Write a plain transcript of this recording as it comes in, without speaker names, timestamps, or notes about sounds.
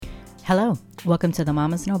Hello, welcome to the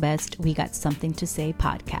Mamas Know Best We Got Something to Say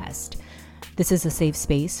podcast. This is a safe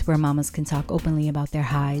space where mamas can talk openly about their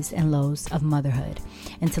highs and lows of motherhood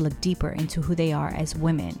and to look deeper into who they are as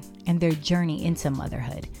women and their journey into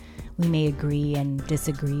motherhood. We may agree and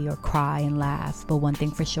disagree or cry and laugh, but one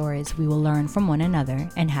thing for sure is we will learn from one another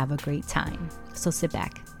and have a great time. So sit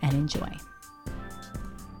back and enjoy.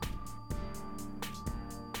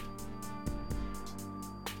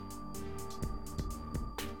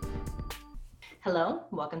 Hello,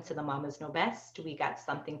 welcome to the Mamas Know Best We Got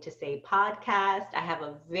Something to Say podcast. I have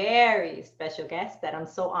a very special guest that I'm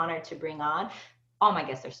so honored to bring on. All my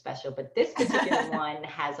guests are special, but this particular one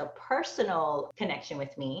has a personal connection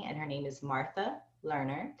with me, and her name is Martha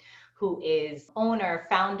Lerner, who is owner,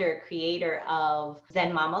 founder, creator of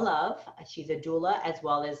Zen Mama Love. She's a doula as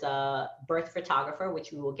well as a birth photographer,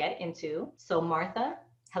 which we will get into. So Martha,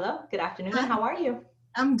 hello, good afternoon, and how are you?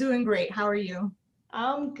 I'm doing great. How are you?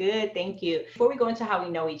 I'm good, thank you. Before we go into how we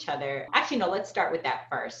know each other, actually, no, let's start with that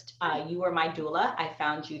first. You were my doula. I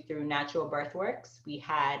found you through Natural Birth Works. We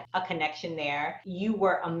had a connection there. You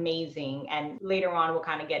were amazing. And later on, we'll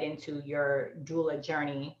kind of get into your doula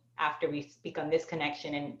journey after we speak on this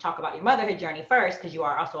connection and talk about your motherhood journey first, because you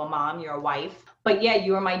are also a mom, you're a wife. But yeah,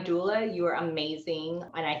 you were my doula. You were amazing.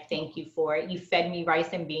 And I thank you for it. You fed me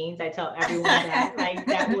rice and beans. I tell everyone that, like,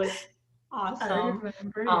 that was awesome. I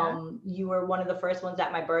remember, You were one of the first ones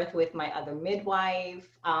at my birth with my other midwife.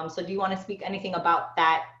 So do you want to speak anything about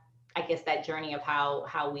that, I guess, that journey of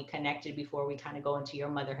how we connected before we kind of go into your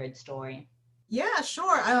motherhood story? Yeah,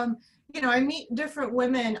 sure. I meet different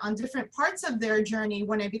women on different parts of their journey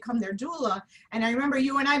when I become their doula. And I remember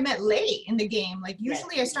you and I met late in the game. Like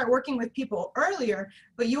usually I start working with people earlier,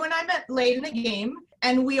 but you and I met late in the game.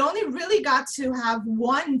 And we only really got to have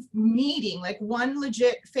one meeting, like one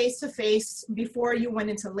legit face-to-face before you went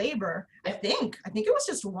into labor. I think it was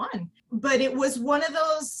just one. But it was one of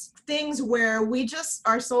those things where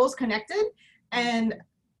our souls connected. And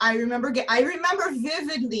I remember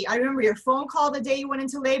vividly. I remember your phone call the day you went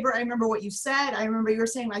into labor. I remember what you said. I remember you were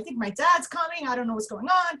saying, I think my dad's coming. I don't know what's going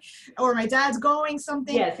on. Or my dad's going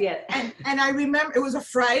something. Yes. And I remember it was a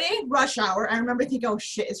Friday rush hour. I remember thinking, oh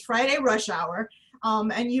shit, it's Friday rush hour.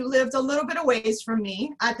 And you lived a little bit of ways from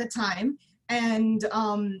me at the time. And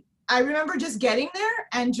I remember just getting there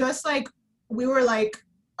and just like, we were like,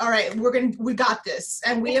 all right, we got this.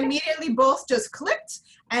 And we immediately both just clicked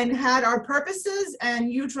and had our purposes, and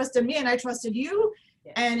you trusted me and I trusted you.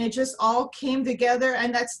 Yeah. And it just all came together.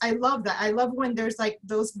 And I love that. I love when there's like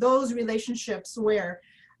those relationships where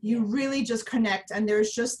you really just connect and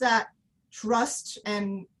there's just that trust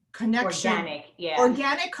and connection.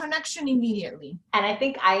 Organic connection immediately. And I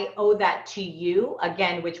think I owe that to you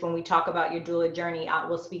again, which when we talk about your doula journey,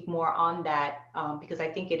 we'll speak more on that because I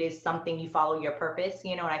think it is something you follow your purpose,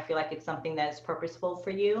 and I feel like it's something that is purposeful for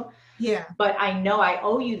you. Yeah. But I know I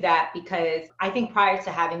owe you that because I think prior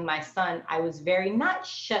to having my son, I was very not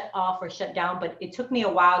shut off or shut down, but it took me a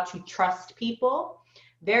while to trust people.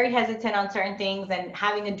 Very hesitant on certain things, and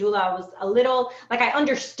having a doula, I was a little like I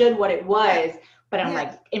understood what it was. But I'm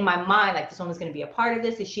like, in my mind, like, this woman's going to be a part of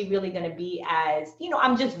this. Is she really going to be as,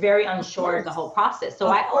 I'm just very unsure of the whole process. So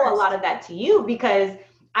I owe a lot of that to you because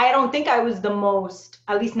I don't think I was the most,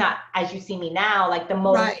 at least not as you see me now, like the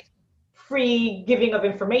most free giving of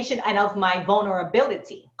information and of my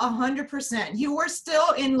vulnerability. 100%. You were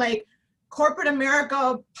still in like corporate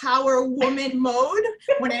America power woman mode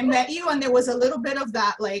when I met you, and there was a little bit of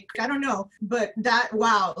that, like, I don't know, but that,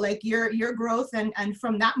 wow, like your growth and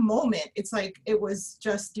from that moment, it's like it was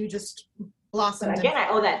just, you just blossomed. But again, I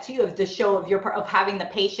owe that to you, of the show of having the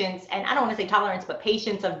patience, and I don't want to say tolerance, but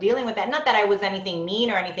patience of dealing with that. Not that I was anything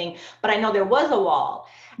mean or anything, but I know there was a wall.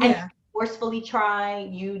 And forcefully try,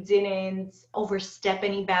 you didn't overstep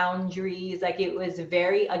any boundaries. Like it was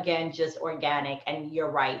very, again, just organic. And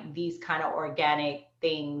you're right, these kind of organic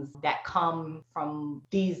things that come from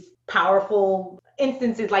these powerful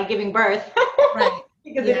instances like giving birth. Right.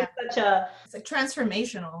 Because it is it's like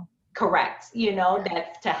transformational. Correct.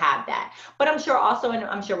 That to have that. But I'm sure also, and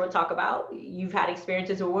I'm sure we'll talk about, you've had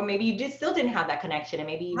experiences where maybe you still didn't have that connection, and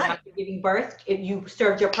maybe even after giving birth, you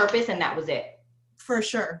served your purpose and that was it. For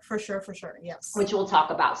sure. Yes. Which we'll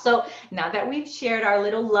talk about. So now that we've shared our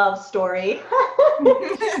little love story,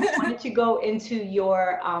 I wanted to go into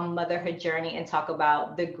your motherhood journey and talk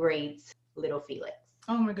about the great little Felix.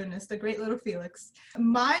 Oh my goodness, the great little Felix.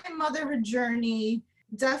 My motherhood journey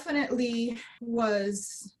definitely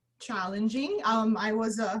was challenging. I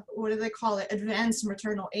was what do they call it? Advanced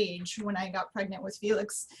maternal age when I got pregnant with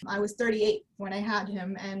Felix. I was 38 when I had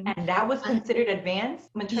him. And that was considered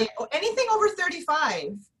advanced maternal? Yeah, anything over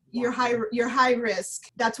 35 you're high risk.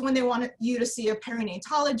 That's when they want you to see a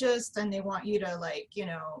perinatologist, and they want you to, like, you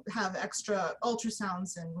know, have extra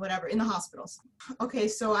ultrasounds and whatever in the hospitals. Okay,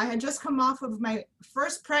 so I had just come off of my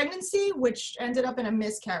first pregnancy, which ended up in a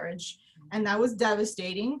miscarriage. And that was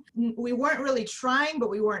devastating. We weren't really trying, but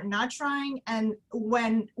we weren't not trying. And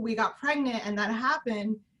when we got pregnant and that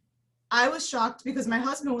happened, I was shocked because my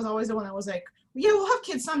husband was always the one that was like, yeah, we'll have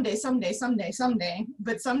kids someday.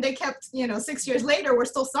 But someday kept, you know, 6 years later, we're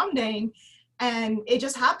still somedaying. And it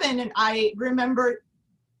just happened. And I remember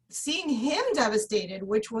seeing him devastated,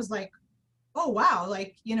 which was like, oh, wow.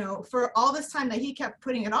 Like, you know, for all this time that he kept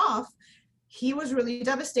putting it off, he was really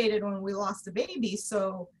devastated when we lost the baby.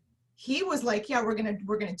 So he was like, yeah, we're gonna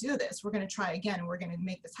do this. We're gonna try again. We're gonna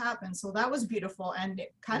make this happen. So that was beautiful. And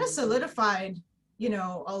it kind of solidified, you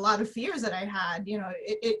know, a lot of fears that I had. You know,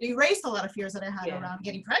 it erased a lot of fears that I had around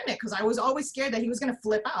getting pregnant, because I was always scared that he was going to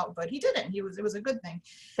flip out, but he didn't. It was a good thing.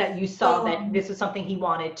 That you saw that this was something he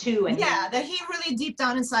wanted too. And yeah, that he really deep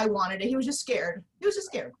down inside wanted it. He was just scared.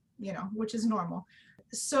 You know, which is normal.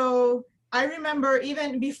 So I remember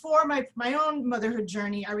even before my own motherhood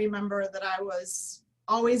journey, I remember that I was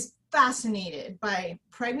always fascinated by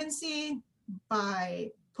pregnancy, by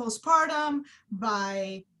postpartum,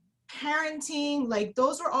 by parenting. Like,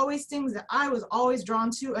 those were always things that I was always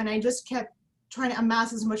drawn to, and I just kept trying to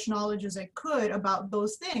amass as much knowledge as I could about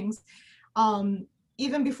those things.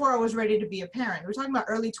 Even before I was ready to be a parent. We're talking about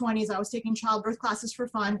early 20s. I was taking childbirth classes for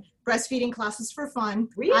fun, breastfeeding classes for fun.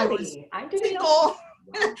 Really? I didn't know.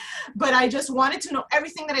 But I just wanted to know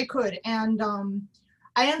everything that I could. And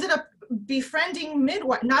I ended up befriending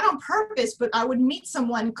midwife, not on purpose, but I would meet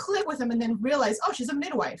someone, click with them, and then realize, oh, she's a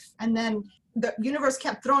midwife. And then the universe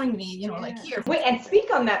kept throwing me, you know, like, here. Wait, and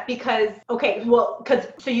speak on that, because, okay, well,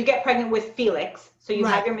 so you get pregnant with Felix, so you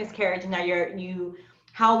have your miscarriage, and now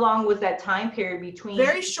how long was that time period between?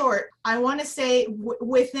 Very short. I want to say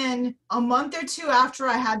within a month or two after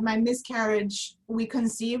I had my miscarriage, we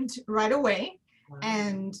conceived right away.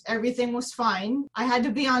 And everything was fine. I had to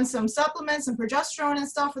be on some supplements and progesterone and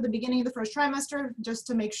stuff for the beginning of the first trimester, just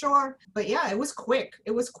to make sure. But yeah, it was quick.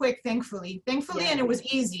 Thankfully, and it was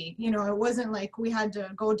easy. You know, it wasn't like we had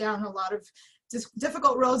to go down a lot of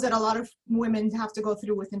difficult roads that a lot of women have to go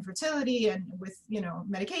through with infertility and with, you know,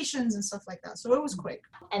 medications and stuff like that. So it was quick.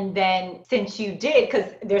 And then since you did,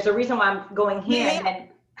 because there's a reason why I'm going here and then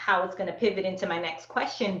how it's going to pivot into my next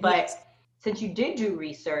question, but since you did do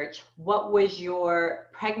research, what was your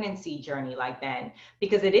pregnancy journey like then?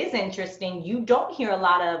 Because it is interesting. You don't hear a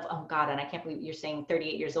lot of, oh God, and I can't believe you're saying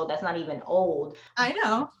 38 years old. That's not even old. I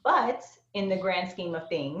know. But in the grand scheme of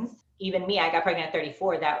things, even me, I got pregnant at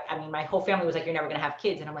 34. My whole family was like, you're never going to have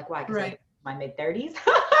kids. And I'm like, why? Because I'm in my mid 30s.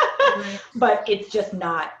 But it's just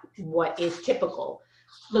not what is typical.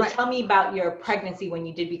 So tell me about your pregnancy when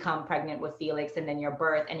you did become pregnant with Felix, and then your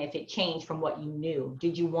birth, and if it changed from what you knew.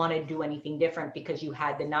 Did you want to do anything different because you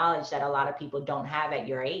had the knowledge that a lot of people don't have at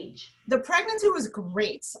your age? The pregnancy was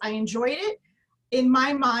great. I enjoyed it. In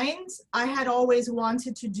my mind, I had always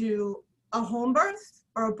wanted to do a home birth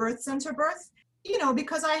or a birth center birth. You know,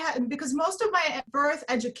 because most of my birth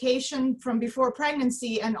education from before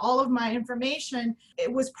pregnancy and all of my information,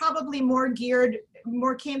 it was probably more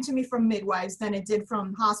came to me from midwives than it did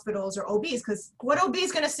from hospitals or OBs. Because what OB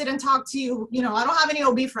is going to sit and talk to you? You know, I don't have any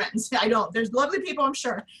OB friends. I don't. There's lovely people, I'm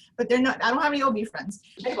sure, but I don't have any OB friends.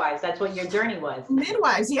 Midwives, that's what your journey was.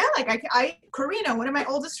 Midwives, yeah. Like Karina, one of my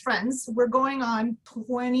oldest friends, we're going on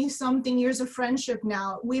 20 something years of friendship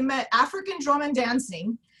now. We met African drum and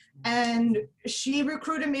dancing. And she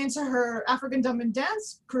recruited me into her African drum and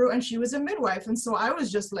dance crew, and she was a midwife. And so I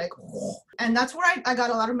was just like, oh. And that's where I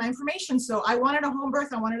got a lot of my information. So I wanted a home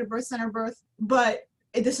birth. I wanted a birth center birth. But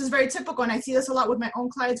this is very typical. And I see this a lot with my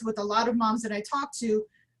own clients, with a lot of moms that I talk to.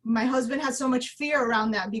 My husband had so much fear around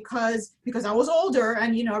that because I was older,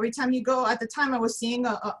 and, you know, every time you go, at the time I was seeing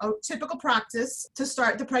a typical practice to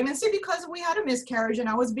start the pregnancy because we had a miscarriage, and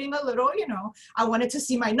I was being a little, you know, I wanted to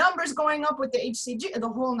see my numbers going up with the HCG, the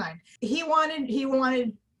whole nine. He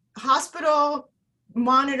wanted hospital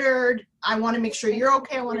monitored. I want to make sure you're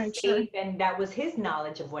okay. I want to make sure. And that was his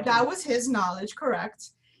knowledge of what. That was his knowledge, correct.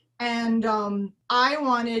 And I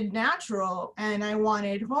wanted natural, and I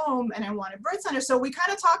wanted home, and I wanted birth center. So we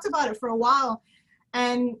kind of talked about it for a while,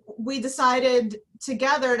 and we decided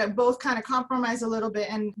together to both kind of compromise a little bit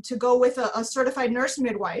and to go with a certified nurse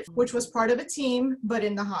midwife, which was part of a team, but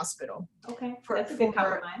in the hospital. Okay, that's a good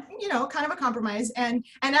compromise. You know, kind of a compromise. And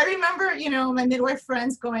I remember, you know, my midwife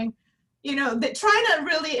friends going, you know, trying to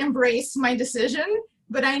really embrace my decision.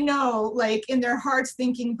 But I know, like, in their hearts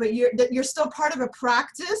thinking, but you're still part of a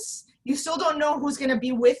practice. You still don't know who's going to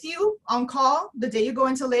be with you on call the day you go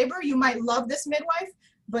into labor. You might love this midwife,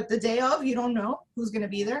 but the day of, you don't know who's going to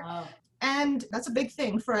be there. Oh. And that's a big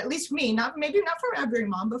thing for at least me, maybe not for every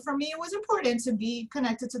mom, but for me, it was important to be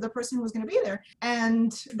connected to the person who was going to be there.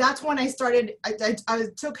 And that's when I started, I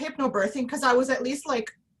took hypnobirthing because I was at least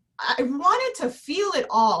like, I wanted to feel it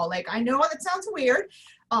all. Like, I know that sounds weird.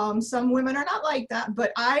 Some women are not like that,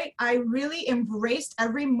 but I really embraced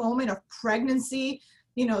every moment of pregnancy,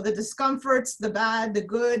 you know, the discomforts, the bad, the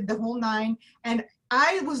good, the whole nine. And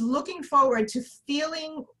I was looking forward to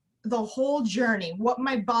feeling the whole journey, what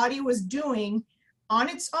my body was doing on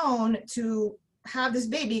its own to have this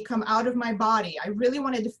baby come out of my body. I really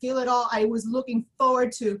wanted to feel it all. I was looking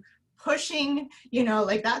forward to pushing, you know,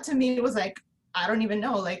 like that to me was like, I don't even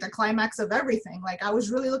know, like the climax of everything. Like I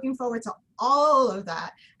was really looking forward to all of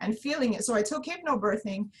that and feeling it. So I took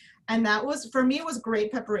hypnobirthing, and that was, for me, it was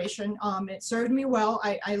great preparation. It served me well.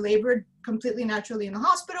 I labored completely naturally in the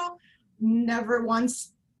hospital, never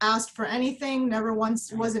once asked for anything, never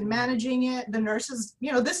once wasn't managing it. The nurses,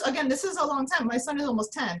 you know, this is a long time. My son is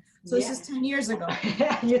almost 10. So this is 10 years ago.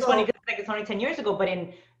 You're 20, like it's only 10 years ago, but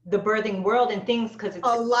in the birthing world and things, because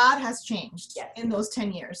a lot has changed in those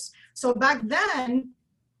 10 years. So back then,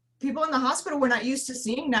 people in the hospital were not used to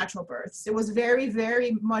seeing natural births. It was very,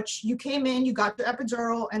 very much, you came in, you got the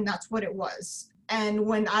epidural, and that's what it was. And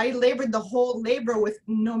when I labored the whole labor with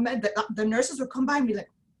no med, the nurses would come by and be like,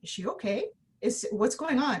 is she okay? What's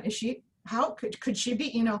going on? Is she, how could she be,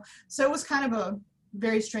 you know? So it was kind of a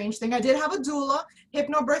very strange thing. I did have a doula.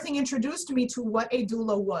 Hypnobirthing introduced me to what a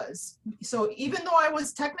doula was. So even though I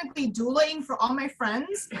was technically doulaing for all my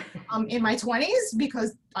friends in my 20s,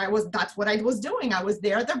 because that's what I was doing. I was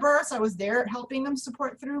there at the births. I was there helping them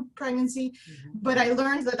support through pregnancy. But I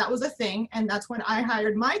learned that that was a thing. And that's when I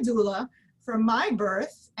hired my doula for my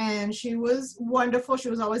birth. And she was wonderful. She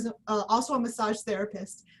was always also a massage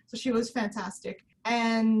therapist. So she was fantastic.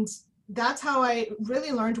 And that's how I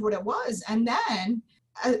really learned what it was. And then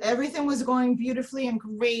everything was going beautifully and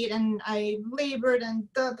great. And I labored and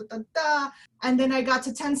And then I got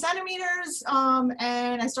to 10 centimeters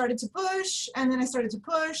and I started to push, and then I started to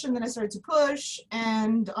push, and then I started to push.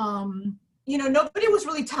 And, you know, nobody was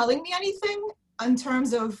really telling me anything in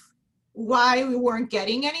terms of why we weren't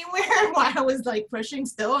getting anywhere, why I was like pushing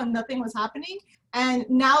still and nothing was happening. And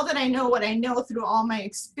now that I know what I know through all my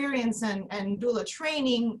experience and doula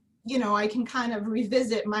training, you know, I can kind of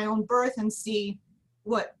revisit my own birth and see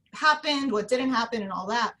what happened, what didn't happen, and all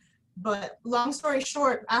that. But long story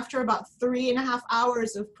short, after about 3.5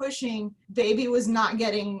 hours of pushing, baby was not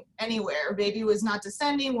getting anywhere. Baby was not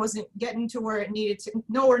descending, wasn't getting to where it needed to,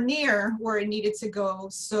 nowhere near where it needed to go.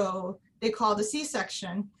 So they called a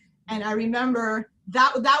C-section. And I remember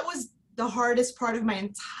that was the hardest part of my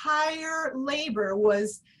entire labor,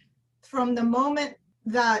 was from the moment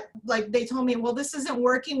that, like, they told me, well, this isn't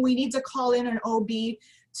working. We need to call in an OB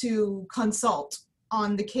to consult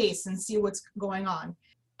on the case and see what's going on.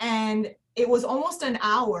 And it was almost an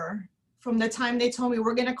hour from the time they told me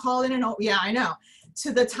we're going to call in an OB, yeah, I know,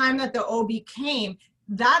 to the time that the OB came.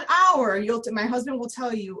 That hour, my husband will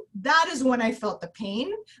tell you, that is when I felt the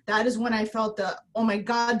pain. That is when I felt the, oh my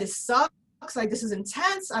God, this sucks. Like, this is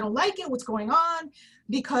intense. I don't like it. What's going on?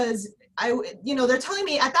 Because you know, they're telling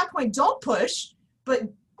me at that point, don't push, but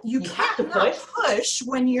you can't push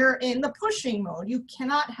when you're in the pushing mode. You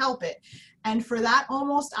cannot help it. And for that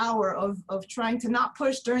almost hour of trying to not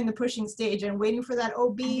push during the pushing stage and waiting for that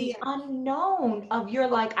OB. And the unknown of, you're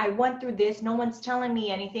like, I went through this, no one's telling me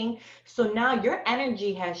anything. So now your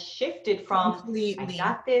energy has shifted from, completely, I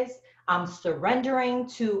got this, I'm surrendering,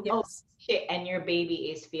 to, yes, oh shit, and your baby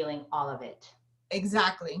is feeling all of it.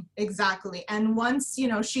 Exactly. And once, you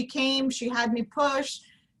know, she came, she had me push.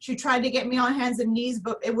 She tried to get me on hands and knees,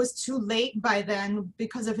 but it was too late by then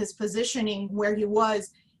because of his positioning where he was.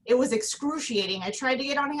 It was excruciating. I tried to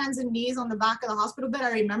get on hands and knees on the back of the hospital bed. I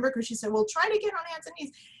remember, because she said, well, try to get on hands and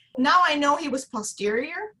knees. Now I know he was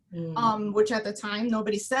posterior, which at the time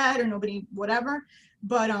nobody said or nobody whatever.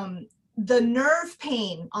 But the nerve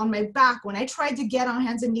pain on my back when I tried to get on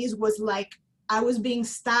hands and knees was like I was being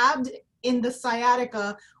stabbed in the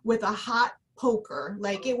sciatica with a hot poker.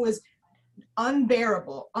 Like, it was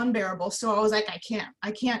unbearable. So I was like,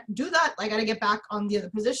 I can't do that. I got to get back on the other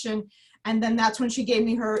position. And then that's when she gave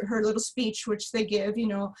me her little speech, which they give, you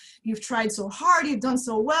know, you've tried so hard, you've done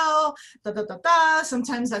so well,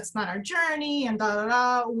 sometimes that's not our journey, and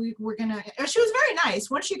we're gonna, and she was very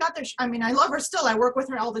nice. Once she got there, I mean, I love her still. I work with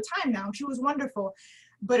her all the time now. She was wonderful.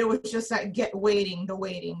 But it was just that the waiting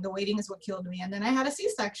is what killed me. And then I had a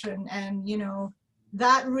C-section, and, you know,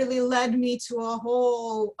 that really led me to a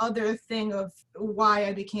whole other thing of why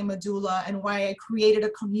I became a doula and why I created a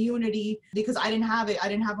community, because I didn't have it. I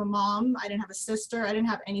didn't have a mom. I didn't have a sister. I didn't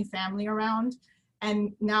have any family around.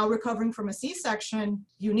 And now recovering from a C-section,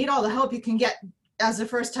 you need all the help you can get as a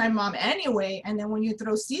first-time mom anyway. And then when you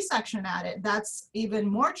throw C-section at it, that's even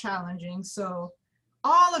more challenging. So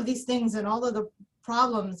all of these things and all of the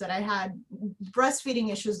problems that I had,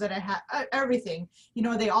 breastfeeding issues that I had, everything, you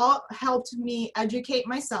know, they all helped me educate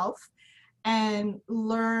myself and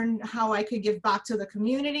learn how I could give back to the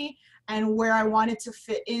community and where I wanted to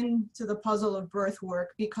fit into the puzzle of birth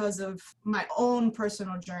work because of my own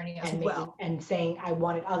personal journey as well. And saying I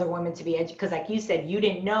wanted other women to be educated, because like you said, you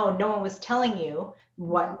didn't know, no one was telling you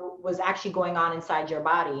what was actually going on inside your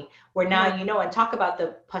body, where now you know. And talk about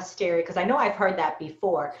the posterior, because I know I've heard that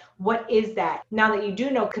before. What is that? Now that you do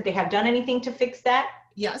know, could they have done anything to fix that?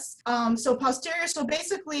 Yes. So posterior, so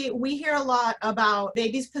basically we hear a lot about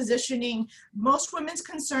baby's positioning. Most women's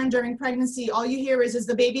concern during pregnancy, all you hear is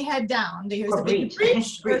the baby head down? They hear, is the baby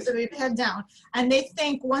breech or is the baby head down? And they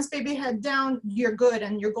think once baby head down, you're good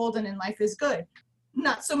and you're golden and life is good.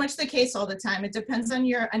 Not so much the case all the time. It depends on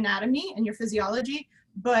your anatomy and your physiology,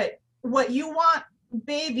 but what you want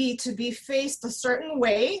baby to be faced a certain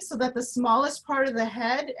way so that the smallest part of the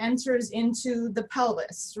head enters into the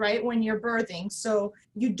pelvis, right, when you're birthing. So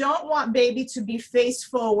you don't want baby to be face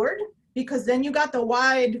forward, because then you got the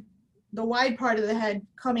wide part of the head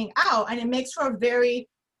coming out, and it makes for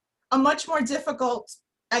a much more difficult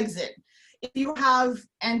exit. If you have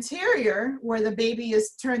anterior, where the baby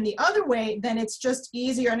is turned the other way, then it's just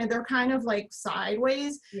easier, and they're kind of like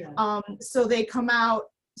sideways. So they come out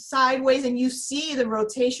sideways and you see the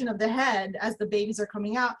rotation of the head as the babies are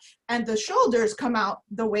coming out, and the shoulders come out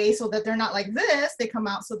the way so that they're not like this. They come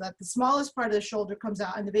out so that the smallest part of the shoulder comes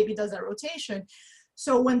out and the baby does that rotation.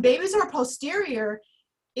 So when babies are posterior,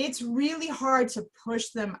 it's really hard to push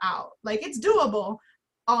them out. Like, it's doable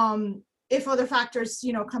if other factors,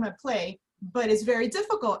 you know, come at play, but it's very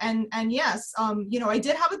difficult. And yes, you know, I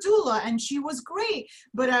did have a doula and she was great,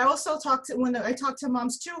 but I also when I talk to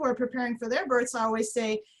moms too who are preparing for their births, I always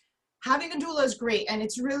say, having a doula is great. And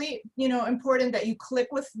it's really, you know, important that you click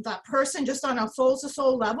with that person just on a soul to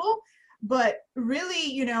soul level, but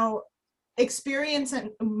really, you know, experience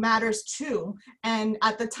matters too. And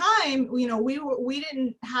at the time, you know, we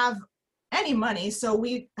didn't have any money, so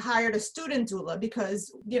we hired a student doula,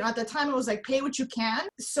 because, you know, at the time it was like pay what you can.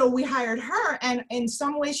 So we hired her, and in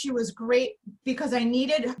some ways she was great, because I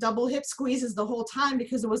needed double hip squeezes the whole time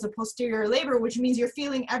because it was a posterior labor, which means you're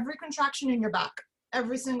feeling every contraction in your back,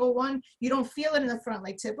 every single one. You don't feel it in the front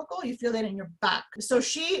like typical, you feel it in your back. So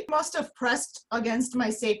she must have pressed against my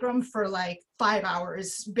sacrum for like 5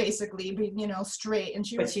 hours basically, you know, straight, and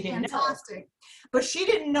she was fantastic. But she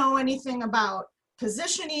didn't know anything about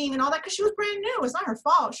positioning and all that, because she was brand new. It's not her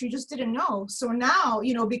fault, she just didn't know. So now,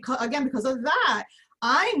 you know, because of that,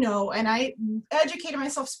 I know, and I educated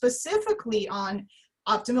myself specifically on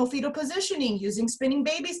optimal fetal positioning, using spinning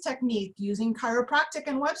babies technique, using chiropractic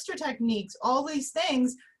and Webster techniques, all these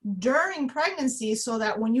things during pregnancy, so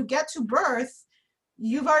that when you get to birth,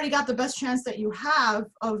 you've already got the best chance that you have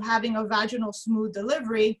of having a vaginal smooth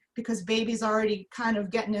delivery, because baby's already kind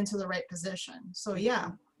of getting into the right position. So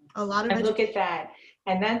yeah, a lot of look at that.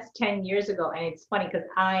 And that's 10 years ago. And it's funny because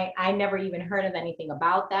I never even heard of anything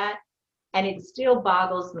about that. And it still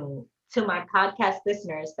boggles me, to my podcast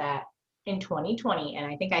listeners, that in 2020, and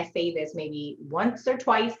I think I say this maybe once or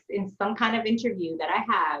twice in some kind of interview that I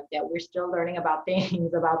have, that we're still learning about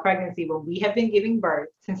things about pregnancy when we have been giving birth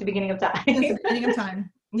since the beginning of time. Since the beginning of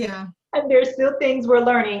time. Yeah. And there's still things we're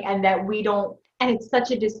learning, and that we don't. And it's such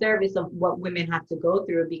a disservice of what women have to go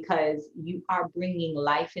through, because you are bringing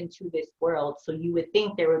life into this world. So you would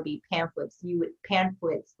think there would be pamphlets,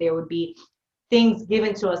 there would be things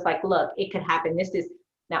given to us like, look, it could happen.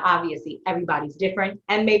 Now, obviously, everybody's different.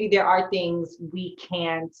 And maybe there are things we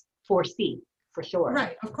can't foresee, for sure.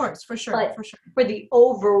 Right, of course, for sure. But for sure. For the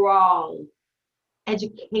overall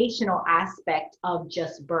educational aspect of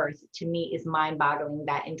just birth, to me, is mind-boggling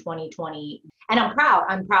that in 2020, and I'm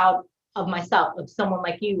proud of myself, of someone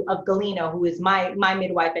like you, of Galena, who is my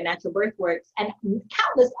midwife at Natural Birth Works, and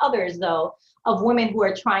countless others, though, of women who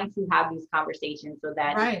are trying to have these conversations so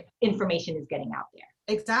that information is getting out there.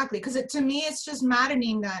 Exactly, because to me, it's just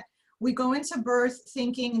maddening that we go into birth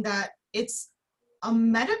thinking that it's a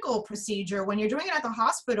medical procedure. When you're doing it at the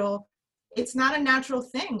hospital, it's not a natural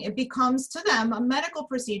thing. It becomes to them a medical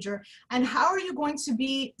procedure. And how are you going to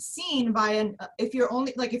be seen by if you're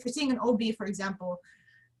seeing an OB, for example,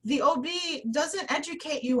 the OB doesn't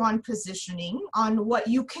educate you on positioning, on what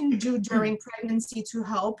you can do during pregnancy to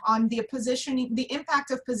help, on the positioning, the impact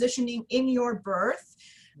of positioning in your birth.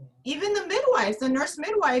 Even the midwives, the nurse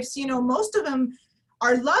midwives, you know, most of them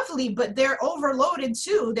are lovely, but they're overloaded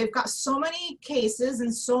too. They've got so many cases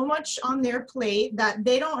and so much on their plate that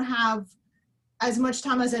they don't have as much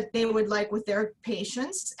time as that they would like with their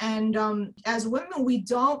patients. And as women, we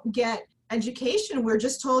don't get education. We're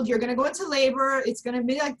just told you're going to go into labor, it's going to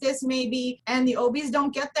be like this maybe, and the OBs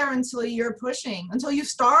don't get there until you're pushing, until you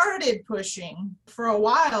started pushing for a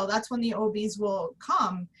while. That's when the OBs will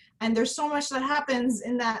come. And there's so much that happens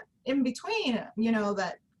in that in between, you know,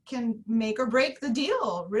 that can make or break the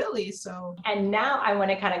deal, really. So, and now I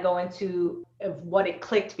want to kind of go into what it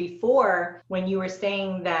clicked before, when you were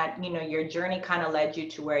saying that, you know, your journey kind of led you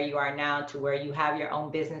to where you are now, to where you have your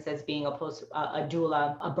own business as being a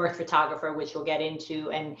doula, a birth photographer, which we'll get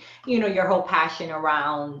into, and, you know, your whole passion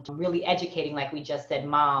around really educating, like we just said,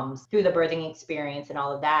 moms through the birthing experience and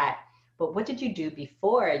all of that. But what did you do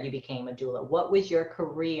before you became a doula? What was your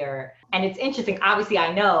career? And it's interesting, obviously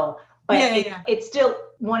I know, but it's still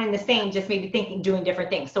one and the same, just maybe doing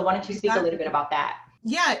different things. So why don't you speak a little bit about that?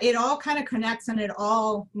 Yeah, it all kind of connects, and it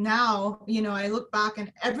all now, you know, I look back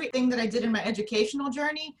and everything that I did in my educational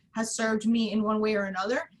journey has served me in one way or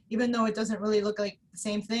another, even though it doesn't really look like the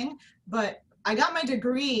same thing. But I got my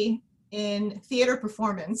degree in theater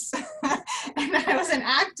performance and I was an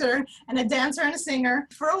actor and a dancer and a singer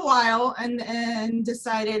for a while, and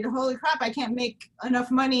decided, holy crap, I can't make enough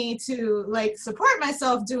money to like support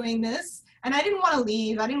myself doing this. And I didn't want to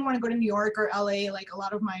leave. I didn't want to go to New York or LA like a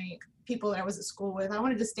lot of my people that I was at school with. I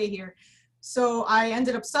wanted to stay here. So I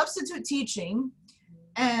ended up substitute teaching,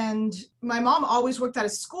 and my mom always worked at a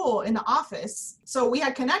school in the office. So we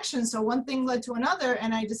had connections. So one thing led to another,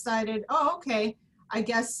 and I decided, oh, okay, I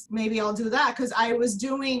guess maybe I'll do that. Because I was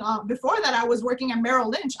doing, before that, I was working at Merrill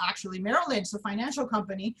Lynch, a financial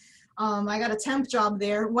company. I got a temp job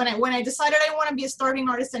there. When I decided I didn't want to be a starving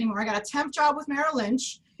artist anymore, I got a temp job with Merrill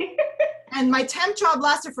Lynch. And my temp job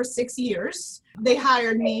lasted for 6 years. They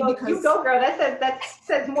hired me because... You go, girl. That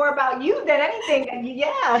says more about you than anything.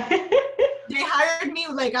 Yeah. They hired me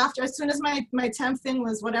like as soon as my temp thing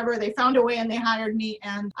was whatever, they found a way and they hired me.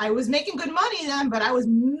 And I was making good money then, but I was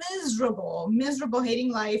miserable,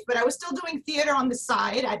 hating life. But I was still doing theater on the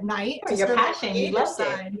side at night. Your passion, you loved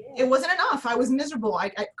it. It wasn't enough. I was miserable.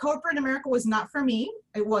 Corporate America was not for me.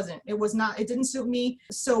 It wasn't. It was not. It didn't suit me.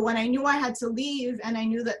 So when I knew I had to leave and I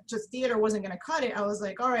knew that just theater wasn't going to cut it, I was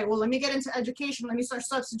like, all right, well, let me get into education. Let me start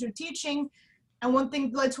substitute teaching. And one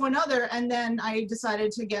thing led to another. And then I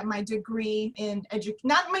decided to get my degree in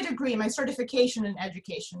my certification in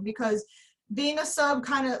education, because being a sub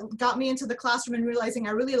kind of got me into the classroom and realizing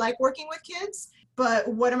I really like working with kids. But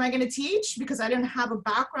what am I going to teach? Because I didn't have a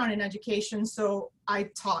background in education. So I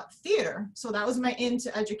taught theater. So that was my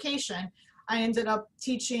into education. I ended up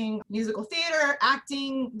teaching musical theater,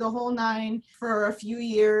 acting, the whole nine for a few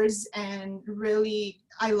years, and really,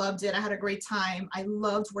 I loved it. I had a great time. I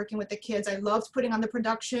loved working with the kids. I loved putting on the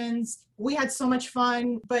productions. We had so much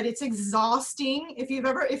fun, but it's exhausting. If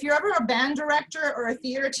you're ever a band director or a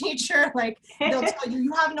theater teacher, like they'll tell you,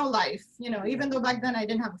 you have no life, you know, even though back then I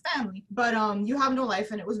didn't have a family, but you have no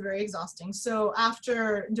life, and it was very exhausting. So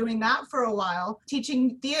after doing that for a while,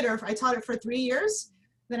 teaching theater, I taught it for 3 years.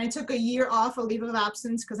 Then I took a year off, a leave of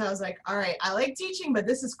absence, because I was like, all right, I like teaching, but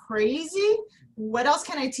this is crazy. What else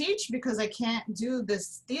can I teach? Because I can't do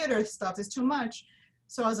this theater stuff. It's too much.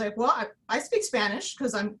 So I was like, well, I speak Spanish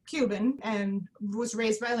because I'm Cuban and was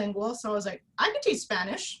raised bilingual. So I was like, I can teach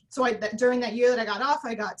Spanish. So during that year that I got off,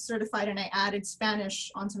 I got certified and I added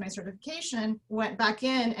Spanish onto my certification, went back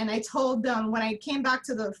in, and I told them when I came back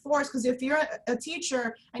to the force, because if you're a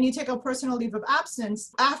teacher and you take a personal leave of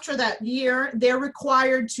absence, after that year, they're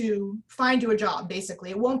required to find you a job, basically.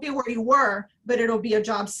 It won't be where you were, but it'll be a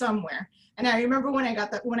job somewhere. And I remember when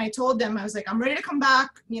I told them, I was like, I'm ready to come back.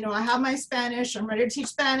 You know, I have my Spanish. I'm ready to teach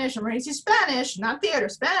Spanish. I'm ready to teach Spanish, not theater,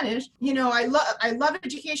 Spanish. You know, I love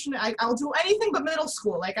education. I'll do anything but middle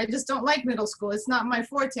school. Like, I just don't like middle school. It's not my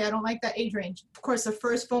forte. I don't like that age range. Of course, the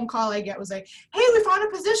first phone call I get was like, hey, we found a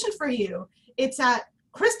position for you. It's at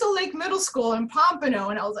Crystal Lake Middle School in Pompano.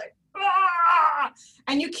 And I was like, ah!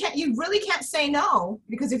 And you really can't say no,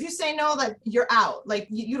 because if you say no, like, you're out. Like,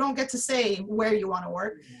 you don't get to say where you want to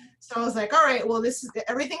work. So I was like, all right, well,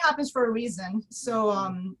 everything happens for a reason. So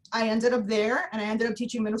I ended up there, and I ended up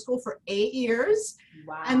teaching middle school for 8 years.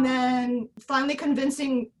 Wow. And then finally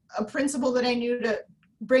convincing a principal that I knew to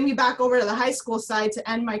bring me back over to the high school side to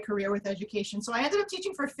end my career with education. So I ended up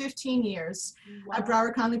teaching for 15 years at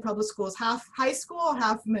Broward County Public Schools, half high school,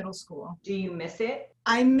 half middle school. Do you miss it?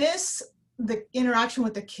 I miss the interaction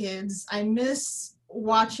with the kids. I miss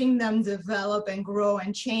watching them develop and grow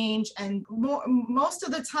and change. And most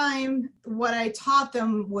of the time, what I taught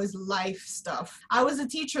them was life stuff. I was a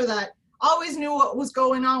teacher that always knew what was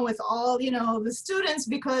going on with all, the students,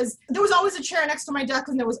 because there was always a chair next to my desk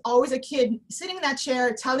and there was always a kid sitting in that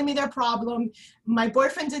chair telling me their problem. My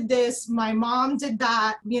boyfriend did this, my mom did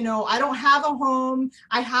that, I don't have a home,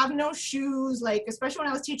 I have no shoes, like, especially when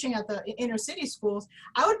I was teaching at the inner city schools,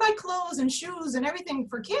 I would buy clothes and shoes and everything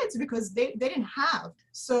for kids because they didn't have.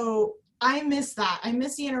 So I miss that. I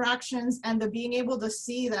miss the interactions and the being able to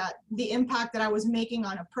see that the impact that I was making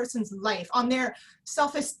on a person's life, on their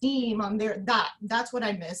self-esteem, on that's what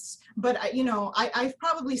I miss. But I've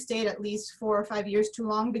probably stayed at least 4 or 5 years too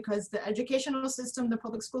long because the educational system, the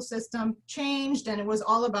public school system changed, and it was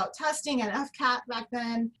all about testing and FCAT back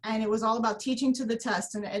then. And it was all about teaching to the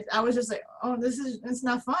test. And I was just like, oh, it's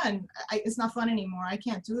not fun. It's not fun anymore. I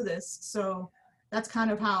can't do this. So that's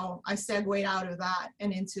kind of how I segued out of that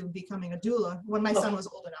and into becoming a doula when my son was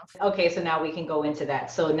old enough. Okay, so now we can go into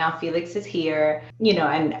that. So now Felix is here,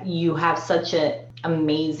 and you have such an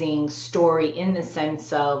amazing story in the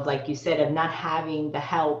sense of, like you said, of not having the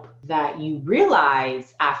help that you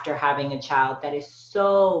realize after having a child that is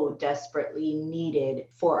so desperately needed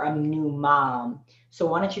for a new mom. So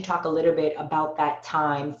why don't you talk a little bit about that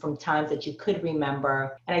time, from times that you could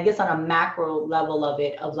remember, and I guess on a macro level of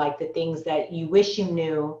it, of like the things that you wish you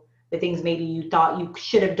knew, the things maybe you thought you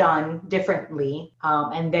should have done differently,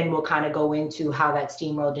 and then we'll kind of go into how that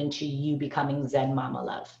steamrolled into you becoming Zen Mama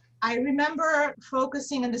Love. I remember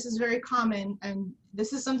focusing, and this is very common, and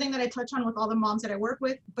this is something that I touch on with all the moms that I work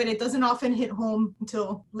with, but it doesn't often hit home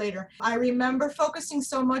until later. I remember focusing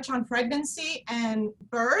so much on pregnancy and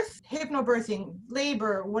birth, hypnobirthing,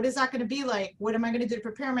 labor, what is that going to be like? What am I going to do to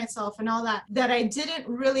prepare myself and all that, that I didn't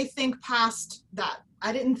really think past that.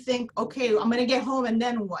 I didn't think, okay, I'm going to get home and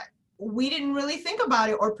then what? We didn't really think about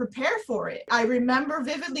it or prepare for it. I remember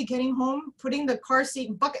vividly getting home, putting the car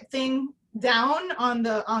seat bucket thing down on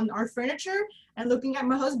our furniture and looking at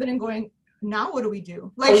my husband and going, now what do we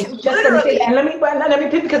do? Like, literally. And let me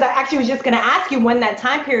pick, because I actually was just going to ask you when that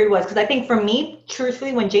time period was, because I think for me,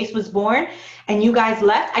 truthfully, when Jace was born and you guys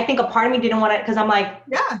left, I think a part of me didn't want to, because I'm like,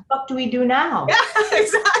 yeah, what the fuck do we do now? Yeah,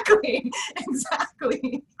 exactly.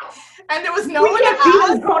 And there was no we one can't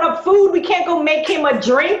feed him grown-up food. We can't go make him a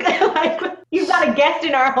drink. Like, you've got a guest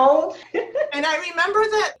in our home. And I remember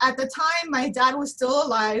that at the time, my dad was still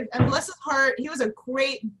alive, and bless his heart, he was a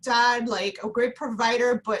great dad, like a great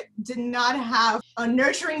provider, but did not have a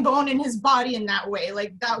nurturing bone in his body in that way.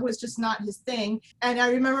 Like, that was just not his thing. And I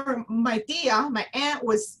remember my tia, my aunt,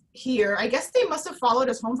 was here. I guess they must have followed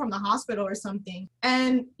us home from the hospital or something.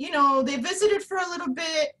 And, they visited for a little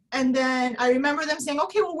bit. And then I remember them saying,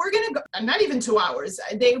 okay, well, we're going to go. Not even 2 hours.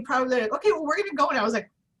 They probably like, okay, well, we're going to go. And I was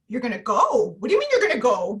like, you're going to go? What do you mean you're going to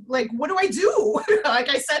go? Like, what do I do? Like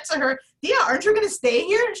I said to her, yeah, aren't you going to stay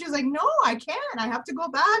here? And she was like, no, I can't. I have to go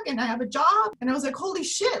back and I have a job. And I was like, holy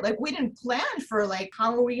shit. Like, we didn't plan for, like,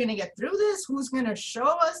 how are we going to get through this? Who's going to show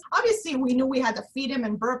us? Obviously, we knew we had to feed him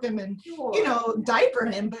and burp him and, diaper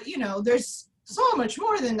him. But, there's so much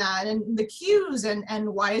more than that, and the cues, and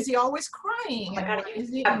why is he always crying? Oh my God,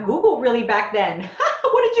 you have Google really back then.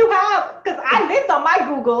 What did you have? Because I lived on my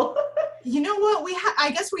Google. You know what?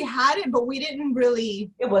 I guess we had it, but we didn't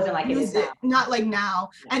really. It wasn't like use it. Not like now.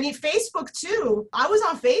 Yeah. And Facebook too. I was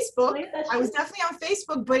on Facebook. I was definitely on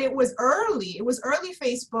Facebook, but it was early. It was early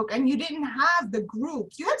Facebook, and you didn't have the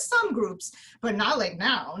groups. You had some groups, but not like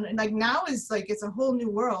now. Like now is like it's a whole new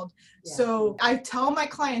world. Yeah. So I tell my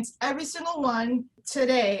clients, every single one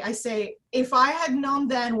today, I say, if I had known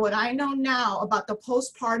then what I know now about the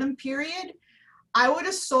postpartum period, I would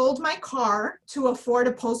have sold my car to afford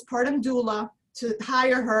a postpartum doula, to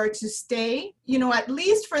hire her to stay, at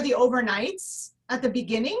least for the overnights at the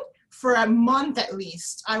beginning, for a month at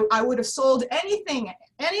least. I would have sold anything,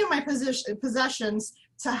 any of my possessions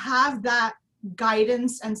to have that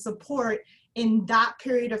guidance and support in that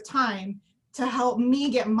period of time, to help me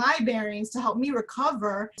get my bearings, to help me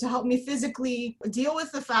recover, to help me physically deal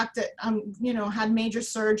with the fact that had major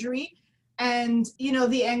surgery. And,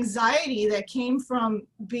 the anxiety that came from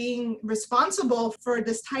being responsible for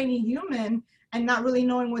this tiny human and not really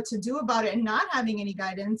knowing what to do about it and not having any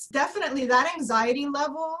guidance, definitely that anxiety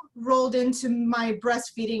level rolled into my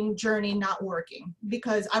breastfeeding journey not working,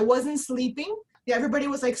 because I wasn't sleeping. Everybody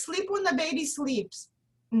was like, sleep when the baby sleeps.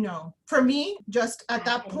 No. For me, just at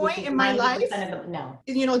that point in my life, no.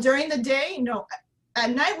 During the day, no.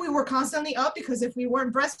 at night we were constantly up because if we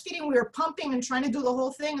weren't breastfeeding, we were pumping and trying to do the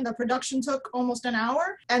whole thing, and the production took almost an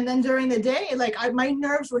hour. And then during the day, like my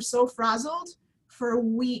nerves were so frazzled for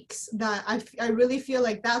weeks that I really feel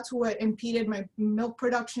like that's what impeded my milk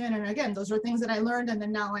production. And again, those are things that I learned and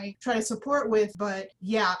then now I try to support with. But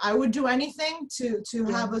yeah, I would do anything to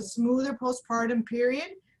have a smoother postpartum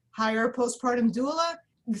period, hire a postpartum doula,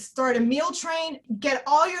 start a meal train, get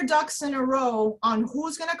all your ducks in a row on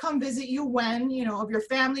who's going to come visit you when, you know, of your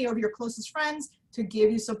family, of your closest friends, to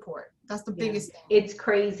give you support. That's the biggest thing. It's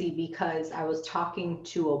crazy because I was talking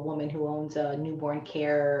to a woman who owns a newborn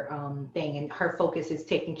care thing, and her focus is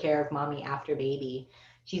taking care of mommy after baby.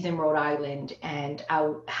 She's in Rhode Island, and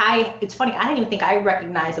it's funny, I didn't even think I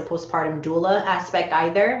recognized the postpartum doula aspect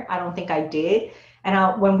either. I don't think I did.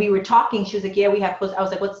 And when we were talking, she was like, yeah, we have I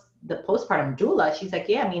was like, what's the postpartum doula? She's like,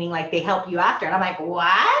 yeah, meaning like they help you after. And I'm like,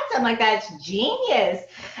 what? I'm like, that's genius.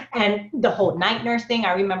 And the whole night nurse thing,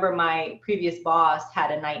 I remember my previous boss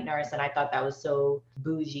had a night nurse, and I thought that was so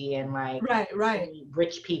bougie and like right.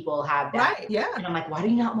 Rich people have that. Right, yeah. And I'm like, why do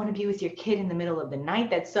you not want to be with your kid in the middle of the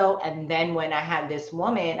night? That's so. And then when I had this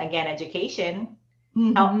woman, again, education,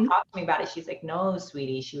 talk to me about it. She's like, no,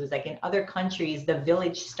 sweetie. She was like, in other countries, the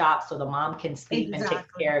village stops so the mom can sleep and take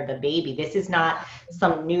care of the baby. This is not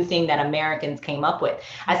some new thing that Americans came up with.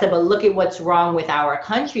 I said, but look at what's wrong with our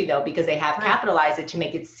country though, because they have capitalized it to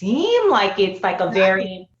make it seem like it's like a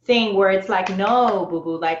very thing where it's like, no,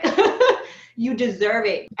 boo-boo, like you deserve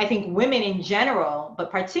it. I think women in general,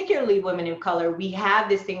 but particularly women of color, we have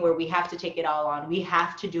this thing where we have to take it all on. We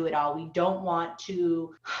have to do it all. We don't want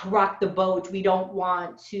to rock the boat. We don't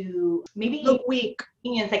want to maybe look weak.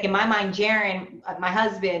 It's like in my mind, Jaron, my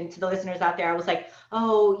husband, to the listeners out there, I was like,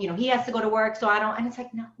 oh, you know, he has to go to work, so I don't. And it's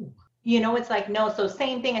like, no. You know, it's like, no. So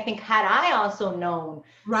same thing, I think, had I also known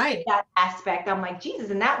that aspect, I'm like,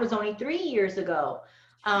 Jesus, and that was only 3 years ago.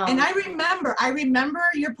 And I remember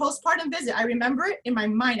your postpartum visit. I remember it in my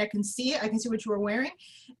mind. I can see it. I can see what you were wearing.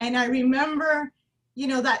 And I remember, you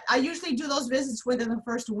know, that I usually do those visits within the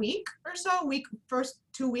first week or so, first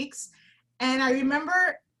 2 weeks. And I remember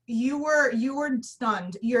you were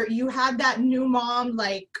stunned. You had that new mom,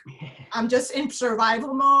 like, I'm just in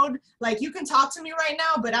survival mode. Like, you can talk to me right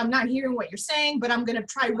now, but I'm not hearing what you're saying, but I'm going to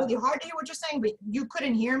try really hard to hear what you're saying, but you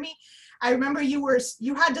couldn't hear me. I remember you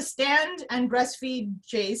had to stand and breastfeed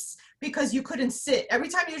Jace because you couldn't sit. Every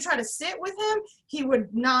time you try to sit with him, he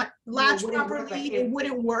would not latch properly. It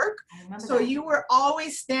wouldn't work. So you were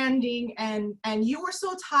always standing, and you were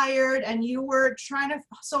so tired, and you were trying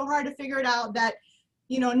so hard to figure it out that,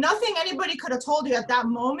 you know, nothing anybody could have told you at that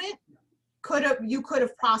moment you could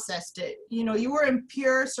have processed it. You know, you were in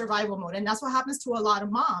pure survival mode, and that's what happens to a lot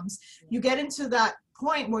of moms. You get into that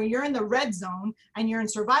point where you're in the red zone and you're in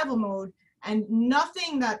survival mode, and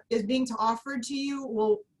nothing that is being offered to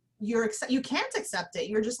you you can't accept it.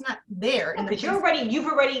 You're just not there. Because you've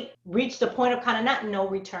already reached a point of kind of not no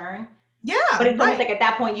return. Yeah. But it's almost like at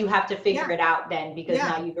that point you have to figure it out then, because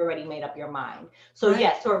now you've already made up your mind. So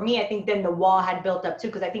yes, for me, I think then the wall had built up too,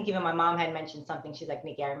 because I think even my mom had mentioned something. She's like,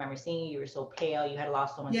 Nikki, I remember seeing you. You were so pale. You had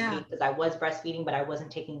lost so much weight, because I was breastfeeding, but I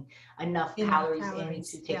wasn't taking enough calories in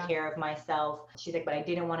to take care of myself. She's like, but I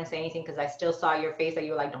didn't want to say anything because I still saw your face that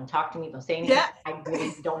you were like, don't talk to me, don't say anything. I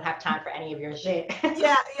really don't have time for any of your shit.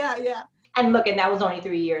 Yeah. And look, and that was only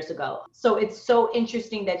 3 years ago. So it's so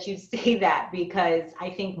interesting that you say that, because I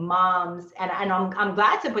think moms, and I'm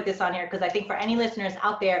glad to put this on here, because I think for any listeners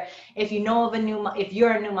out there, if you know of if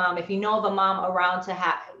you're a new mom, if you know of a mom around to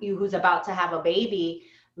have you who's about to have a baby,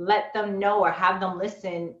 let them know or have them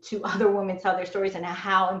listen to other women tell their stories and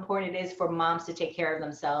how important it is for moms to take care of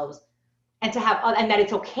themselves, and and that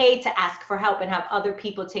it's okay to ask for help and have other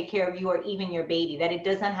people take care of you or even your baby, that it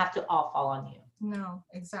doesn't have to all fall on you. No,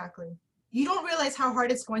 exactly. You don't realize how hard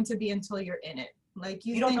it's going to be until you're in it. Like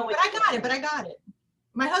you don't think, know but I got it.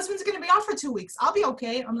 My husband's going to be off for 2 weeks. I'll be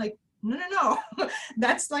okay. I'm like, no.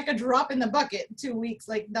 That's like a drop in the bucket. 2 weeks,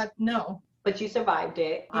 like that. No. But you survived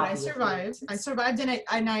it. And I survived,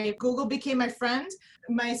 and Google became my friend.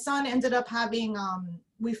 My son ended up having,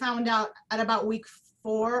 we found out at about week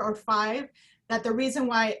 4 or 5, that the reason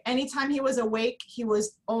why anytime he was awake, he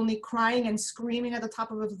was only crying and screaming at the top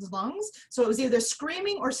of his lungs. So it was either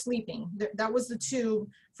screaming or sleeping. That was the two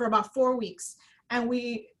for about 4 weeks. And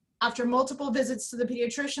after multiple visits to the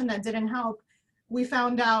pediatrician that didn't help, we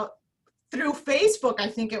found out through Facebook, I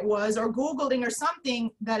think it was, or Googling or something,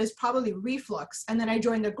 that is probably reflux. And then I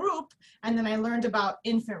joined the group, and then I learned about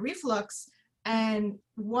infant reflux. And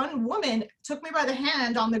one woman took me by the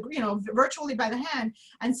hand virtually by the hand,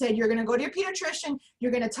 and said, you're going to go to your pediatrician.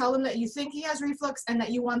 You're going to tell him that you think he has reflux and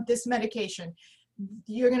that you want this medication.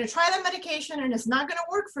 you're going to try that medication and it's not going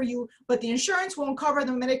to work for you, but the insurance won't cover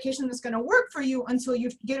the medication that's going to work for you until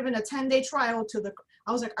you've given a 10-day trial to the,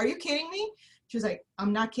 I was like, are you kidding me? She was like,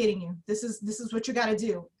 I'm not kidding you. This is what you got to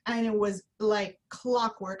do. And it was like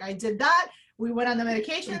clockwork. I did that. We went on the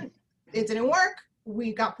medication. It didn't work.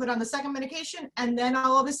 We got put on the second medication. And then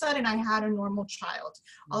all of a sudden I had a normal child.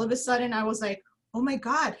 All of a sudden I was like, oh my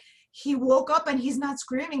God, he woke up and he's not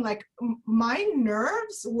screaming. Like my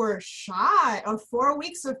nerves were shot of 4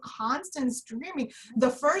 weeks of constant screaming. The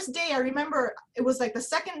first day I remember, it was like the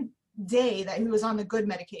second day that he was on the good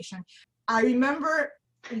medication. I remember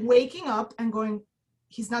waking up and going,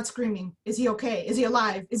 he's not screaming. Is he okay? Is he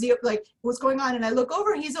alive? Is he like, what's going on? And I look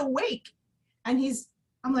over, he's awake. And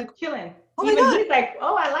I'm like, chilling. Oh my God. He's like,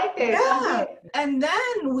 oh, I like this. Yeah. And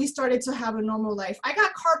then we started to have a normal life. I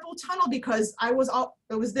got carpal tunnel because I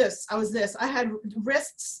was this. I had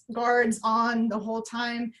wrist guards on the whole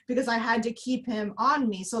time because I had to keep him on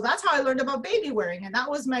me. So that's how I learned about baby wearing. And that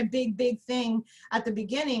was my big thing at the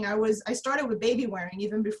beginning. I started with baby wearing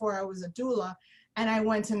even before I was a doula. And I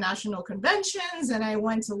went to national conventions and I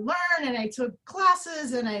went to learn and I took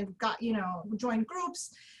classes and I got, joined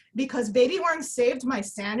groups because baby wearing saved my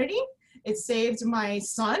sanity. It saved my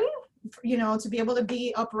son, to be able to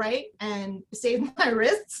be upright, and saved my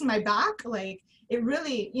wrists, my back. Like it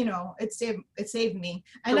really, it saved me.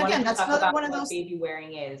 And so again, that's another one of what those. Baby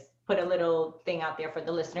wearing is. Put a little thing out there for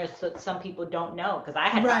the listeners so some people don't know, because I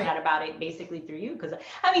had found out about it basically through you, because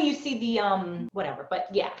you see the whatever, but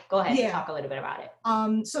yeah, go ahead and talk a little bit about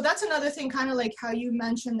it. So that's another thing, kind of like how you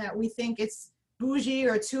mentioned that we think it's bougie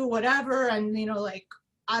or too whatever, and like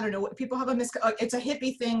I don't know, people have it's a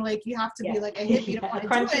hippie thing, like you have to be like a hippie to want to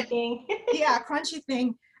do it. Thing. Yeah, crunchy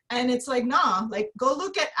thing. And it's like, nah, like go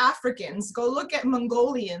look at Africans, go look at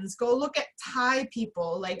Mongolians, go look at Thai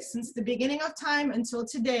people. Like since the beginning of time until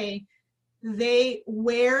today, they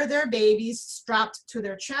wear their babies strapped to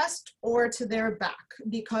their chest or to their back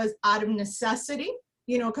because out of necessity,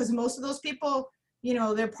 because most of those people,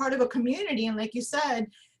 they're part of a community. And like you said,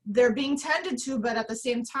 they're being tended to, but at the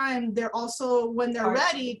same time, they're also, when they're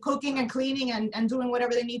ready, cooking and cleaning and doing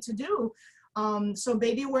whatever they need to do. So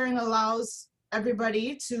baby wearing allows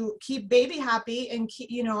everybody to keep baby happy and keep,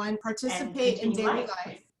 and participate in daily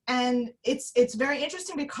life. And it's very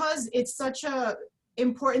interesting because it's such a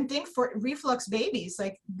important thing for reflux babies.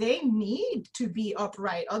 Like they need to be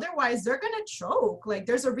upright, otherwise they're gonna choke. Like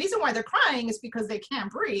there's a reason why they're crying, is because they can't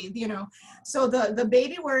breathe, so the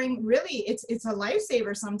baby wearing really, it's a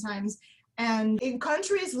lifesaver sometimes. And in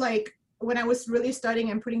countries like, when I was really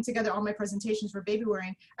studying and putting together all my presentations for baby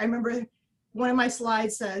wearing, I remember one of my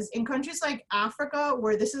slides says, in countries like Africa,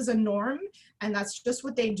 where this is a norm and that's just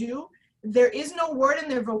what they do, there is no word in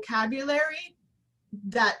their vocabulary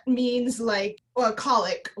that means like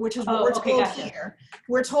colic, which is what we're told here.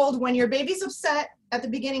 We're told when your baby's upset at the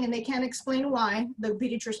beginning and they can't explain why, the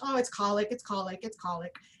pediatrician, it's colic, it's colic, it's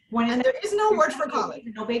colic. And there is no word for colic.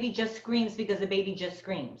 No, baby just screams because the baby just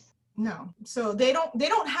screams. No, so they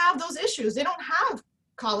don't have those issues. They don't have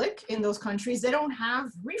colic in those countries. They don't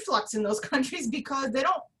have reflux in those countries because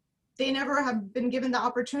they never have been given the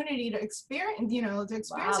opportunity to experience, Wow,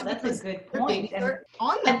 it, that's because a good their point. babies are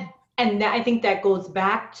on them. And I think that goes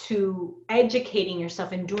back to educating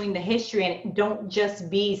yourself and doing the history, and don't just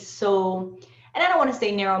be so, and I don't want to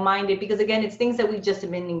say narrow-minded, because again, it's things that we've just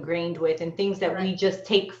been ingrained with and things that we just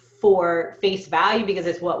take for face value because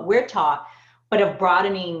it's what we're taught, but of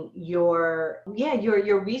broadening your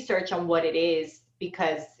research on what it is.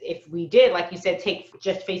 Because if we did, like you said, take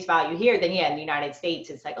just face value here, then in the United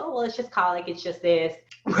States, it's like, oh, well, it's just colic, it's just this.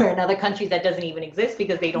 Where in other countries that doesn't even exist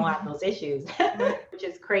because they don't have those issues, which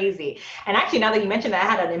is crazy. And actually, now that you mentioned that, I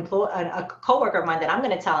had a coworker of mine that I'm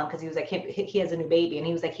going to tell him, because he was like, he has a new baby, and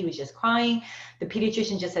he was like, he was just crying. The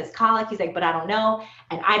pediatrician just says colic. He's like, but I don't know.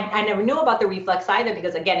 And I never knew about the reflux either,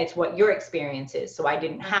 because again, it's what your experience is. So I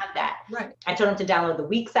didn't have that. Right. I told him to download the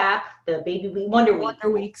Weeks app, the Baby Wonder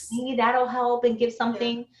Weeks. Maybe that'll help and give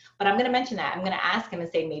something. Yeah. But I'm going to mention that. I'm going to ask him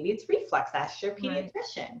and say, maybe it's reflux. Ask your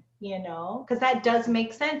pediatrician, because that does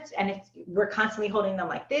make sense. And we're constantly holding them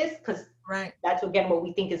like this because that's, again, what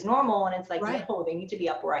we think is normal. And it's like, no, they need to be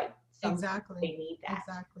upright. Exactly. They need that.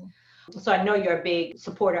 Exactly. So I know you're a big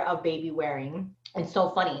supporter of baby wearing. And so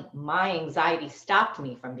funny, my anxiety stopped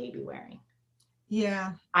me from baby wearing.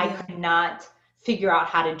 Yeah. I could not figure out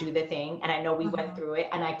how to do the thing. And I know we went through it,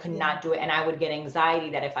 and I could not do it. And I would get anxiety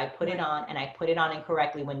that if I put it on and I put it on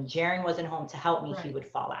incorrectly, when Jaren wasn't home to help me, he would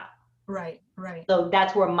fall out. Right, right. So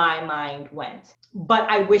that's where my mind went. But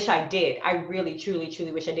I wish I did. I really, truly,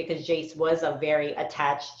 truly wish I did, because Jace was a very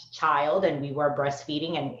attached child and we were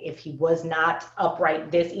breastfeeding. And if he was not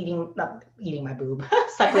upright, this eating, not eating my boob,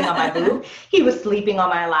 suckling on my boob, he was sleeping on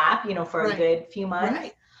my lap, for a Right, good few months.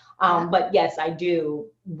 right. Yeah, But yes, I do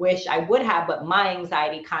wish I would have, but my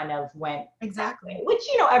anxiety kind of went that way, exactly. which,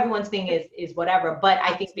 everyone's thing is whatever. But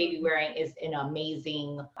I think baby Absolutely. wearing is an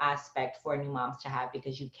amazing aspect for new moms to have,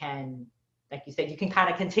 because you can, like you said, you can kind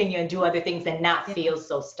of continue and do other things and not Yeah, feel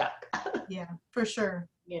so stuck, yeah, for sure.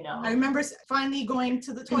 you I know? remember finally going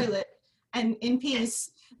to the toilet and in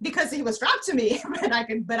peace because he was strapped to me, but I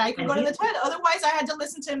could And go to the he, toilet. Otherwise, I had to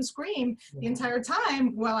listen to him scream the yeah. entire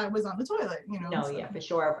time while I was on the toilet, No, so. yeah, for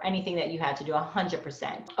sure. Anything that you had to do,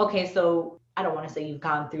 100%. Okay, so I don't want to say you've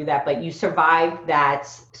gone through that, but you survived that.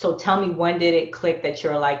 So tell me, when did it click that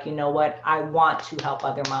you're like, you know what, I want to help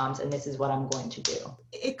other moms and this is what I'm going to do?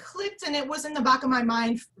 It clicked and it was in the back of my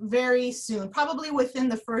mind very soon, probably within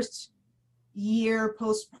the first year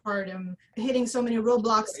postpartum, hitting so many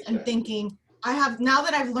roadblocks and thinking, now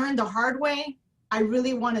that I've learned the hard way, I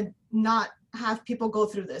really want to not have people go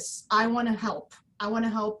through this. I want to help. I want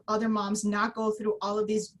to help other moms not go through all of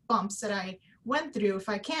these bumps that I went through if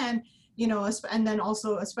I can, and then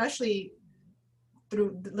also especially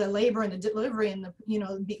through the labor and the delivery and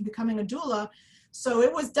becoming a doula. So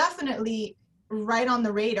it was definitely right on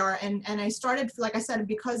the radar, and I started, like I said,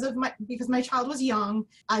 because my child was young,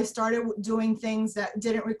 I started doing things that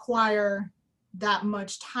didn't require that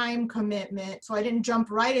much time commitment. So I didn't jump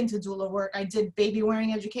right into doula work. I did baby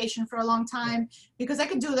wearing education for a long time because I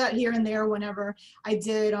could do that here and there whenever. I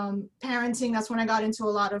did parenting. That's when I got into a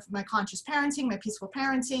lot of my conscious parenting, my peaceful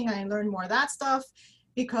parenting. I learned more of that stuff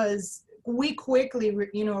because we quickly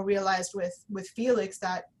realized with Felix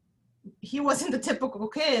that he wasn't the typical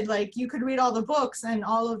kid. Like, you could read all the books and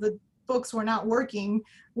all of the books were not working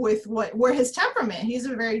with where his temperament. He's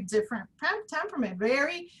a very different temperament,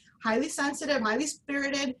 very highly sensitive, highly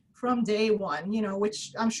spirited from day one,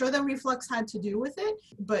 which I'm sure the reflux had to do with it,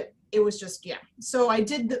 but it was just, yeah. So I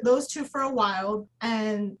did those two for a while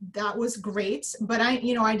and that was great. But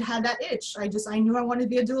I'd had that itch. I knew I wanted to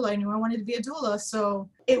be a doula. I knew I wanted to be a doula. So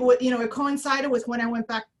it coincided with when I went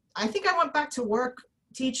back. I think I went back to work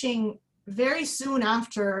teaching very soon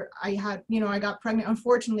after I got pregnant,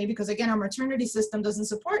 unfortunately, because again, our maternity system doesn't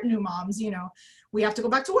support new moms. We have to go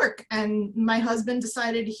back to work. And my husband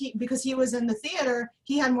decided because he was in the theater,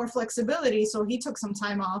 he had more flexibility. So he took some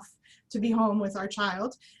time off to be home with our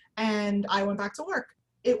child. And I went back to work.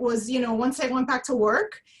 It was, once I went back to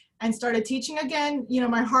work and started teaching again,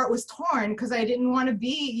 my heart was torn because I didn't want to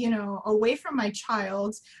be, away from my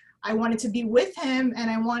child. I wanted to be with him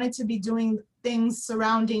and I wanted to be doing things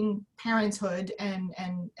surrounding parenthood and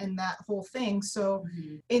that whole thing. So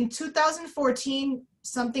in 2014,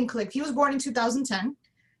 something clicked. He was born in 2010.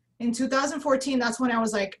 In 2014, that's when I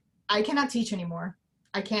was like, I cannot teach anymore.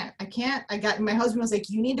 I can't. My husband was like,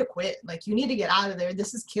 you need to quit. Like, you need to get out of there.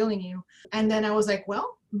 This is killing you. And then I was like,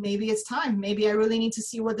 well, maybe it's time. Maybe I really need to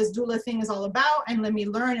see what this doula thing is all about and let me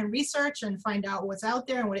learn and research and find out what's out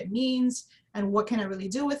there and what it means and what can I really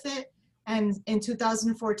do with it. And in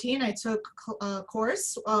 2014, I took a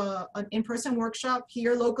course, an in-person workshop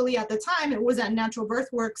here locally. At the time, it was at Natural Birth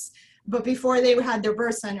Works, but before they had their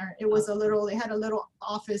birth center, they had a little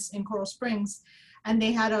office in Coral Springs, and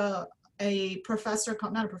they had an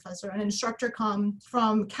instructor come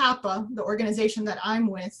from Kappa, the organization that I'm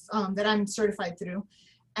with, that I'm certified through.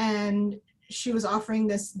 And she was offering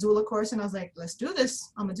this doula course, and I was like, let's do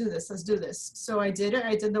this. I'm gonna do this, let's do this. So I did it.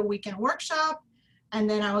 I did the weekend workshop. And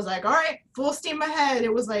then I was like, all right, full steam ahead.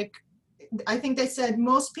 It was like, I think they said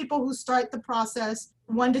most people who start the process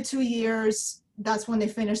 1 to 2 years, that's when they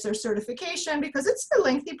finish their certification because it's a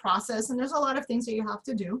lengthy process and there's a lot of things that you have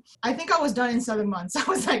to do. I think I was done in 7 months. I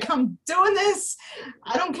was like, I'm doing this.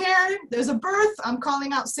 I don't care. There's a birth. I'm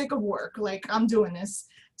calling out sick of work. Like, I'm doing this.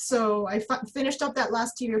 So I finished up that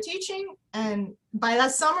last year teaching. And by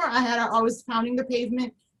that summer, I was pounding the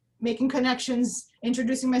pavement, making connections,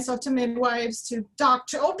 introducing myself to midwives, to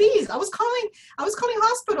OBs. I was calling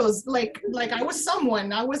hospitals like I was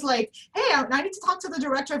someone. I was like, hey, I need to talk to the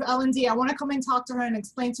director of L&D. I want to come and talk to her and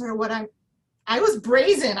explain to her what I was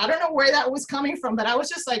brazen. I don't know where that was coming from, but I was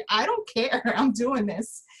just like, I don't care. I'm doing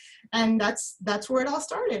this. And that's where it all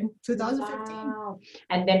started, 2015. Wow.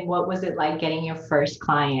 And then what was it like getting your first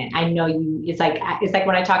client? I know it's like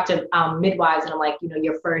when I talk to midwives and I'm like,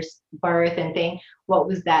 your first birth and thing, what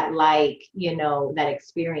was that like, that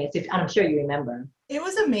experience? I'm sure you remember. It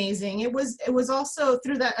was amazing. It was also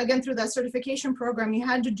through that certification program, you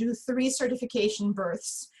had to do 3 certification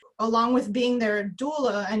births. along with being their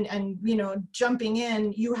doula and jumping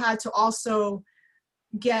in, you had to also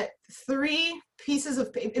get 3 pieces of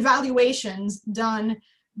evaluations done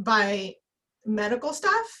by medical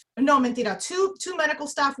staff. No, mentira, two medical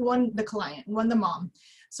staff, one the client, one the mom.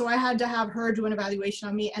 So I had to have her do an evaluation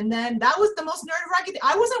on me. And then that was the most nerve-wracking.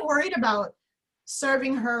 I wasn't worried about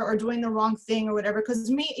serving her or doing the wrong thing or whatever, because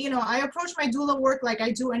me, I approach my doula work like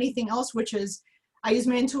I do anything else, which is I use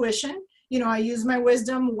my intuition. I use my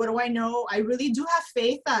wisdom. What do I know? I really do have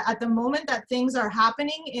faith that at the moment that things are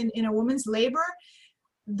happening in a woman's labor,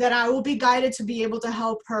 that I will be guided to be able to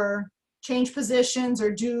help her change positions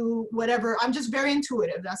or do whatever. I'm just very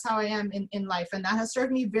intuitive. That's how I am in life. And that has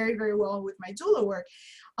served me very, very well with my doula work.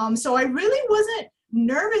 So I really wasn't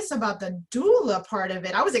nervous about the doula part of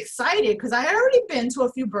it. I was excited because I had already been to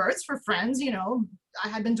a few births for friends, I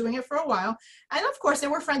had been doing it for a while. And of course they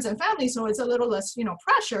were friends and family, so it's a little less,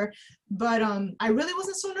 pressure. But I really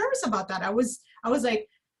wasn't so nervous about that. I was like,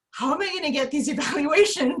 how am I going to get these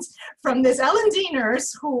evaluations from this L&D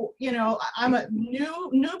nurse who, I'm a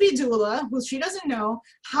newbie doula who she doesn't know?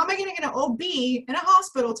 How am I going to get an OB in a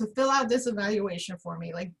hospital to fill out this evaluation for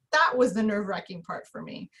me? Like, that was the nerve-wracking part for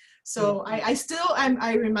me. So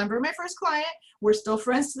I remember my first client. We're still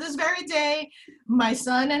friends to this very day. My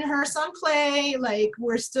son and her son play, like,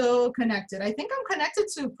 we're still connected. I think I'm connected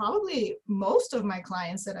to probably most of my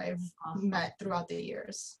clients that I've met throughout the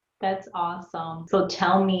years. That's awesome. So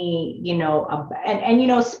tell me,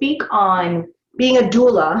 speak on being a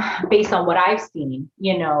doula based on what I've seen,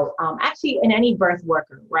 actually in any birth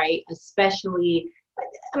worker, right? Especially,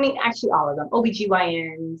 actually all of them,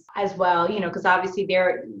 OBGYNs as well, because obviously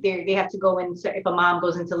they have to go in, so if a mom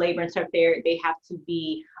goes into labor and stuff, they have to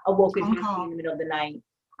be awoken in the middle of the night.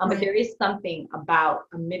 But there is something about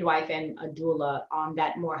a midwife and a doula on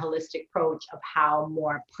that more holistic approach of how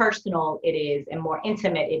more personal it is and more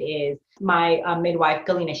intimate it is. My midwife,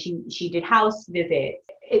 Galina, she did house visits.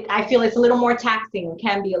 I feel it's a little more taxing. It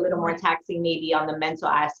can be a little more taxing maybe on the mental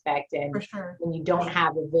aspect. And for sure, when you don't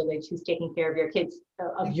have a village who's taking care of your kids,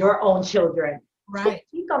 of your own children. Right. So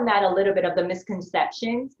speak on that a little bit of the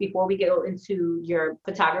misconceptions before we go into your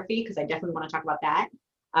photography, because I definitely want to talk about that.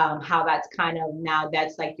 How that's kind of now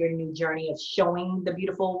that's like your new journey of showing the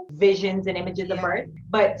beautiful visions and images of birth,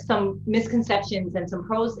 but some misconceptions and some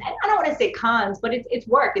pros, and I don't want to say cons, but it's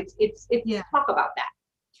work. It's talk about that.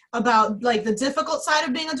 About like the difficult side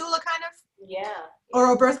of being a doula, kind of? Yeah.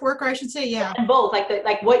 Or a birth worker, I should say, yeah. And both,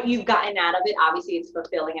 like what you've gotten out of it, obviously it's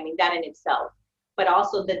fulfilling. That in itself, but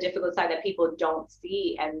also the difficult side that people don't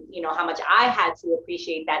see, and how much I had to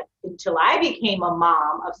appreciate that until I became a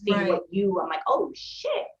mom of seeing what I'm like, oh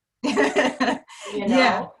shit.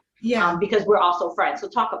 Yeah. Because we're also friends. So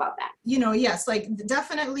talk about that. Yes, like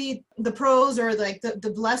definitely the pros or like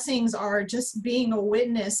the blessings are just being a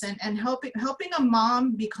witness and helping a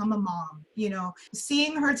mom become a mom,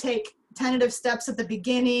 seeing her take tentative steps at the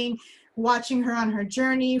beginning, watching her on her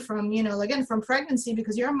journey from, again, from pregnancy,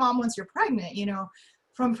 because you're a mom once you're pregnant,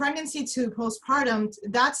 from pregnancy to postpartum.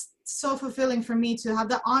 That's so fulfilling for me to have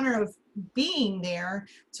the honor of being there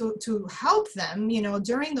to help them,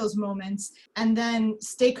 during those moments, and then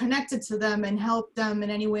stay connected to them and help them in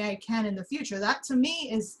any way I can in the future. That to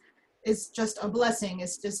me is just a blessing.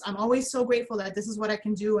 It's just, I'm always so grateful that this is what I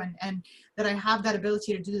can do and that I have that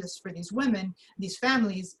ability to do this for these women, these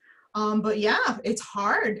families. But yeah, it's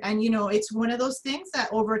hard. And, it's one of those things that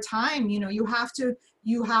over time, you have to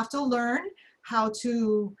learn how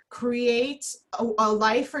to create a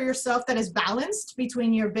life for yourself that is balanced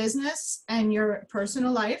between your business and your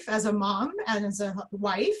personal life as a mom and as a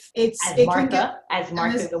wife. As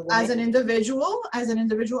an individual, as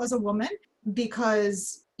a woman,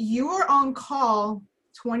 because you are on call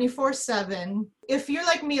 24/7. If you're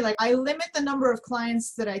like me, like I limit the number of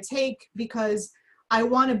clients that I take because I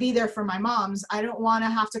want to be there for my moms. I don't want to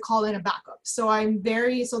have to call in a backup. So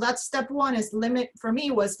that's step one, is limit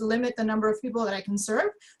the number of people that I can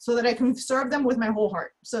serve so that I can serve them with my whole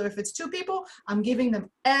heart. So if it's 2 people, I'm giving them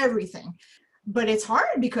everything. But it's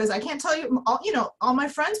hard because I can't tell you, all my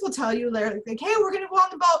friends will tell you, they're like, hey, we're going to go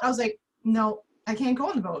on the boat. I was like, no, I can't go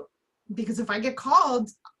on the boat, because if I get called,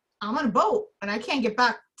 I'm on a boat and I can't get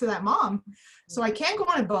back to that mom. So I can't go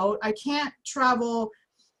on a boat. I can't travel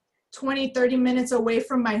 20-30 minutes away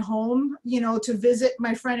from my home, to visit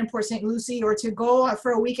my friend in Port St. Lucie, or to go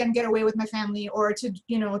for a weekend getaway with my family, or to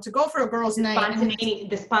go for a girls' night.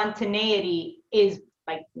 The spontaneity is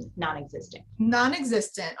like non-existent.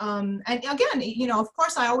 And again, of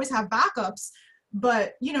course I always have backups,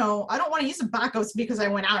 but I don't want to use the backups because I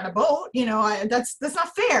went out on a boat. That's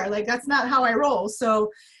not fair. Like, that's not how I roll. So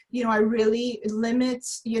I really limit,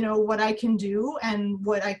 what I can do and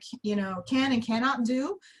what I, can and cannot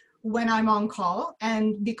do when I'm on call.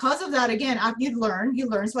 And because of that, again, you learn.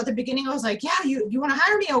 So at the beginning, I was like, yeah, you want to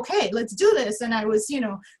hire me? Okay, let's do this. And I was,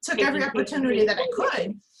 took every opportunity that I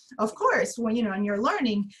could, of course, when, and you're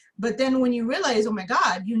learning. But then when you realize, oh my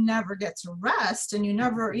God, you never get to rest, and you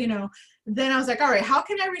never, then I was like, all right, how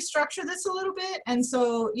can I restructure this a little bit? And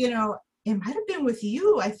so, it might have been with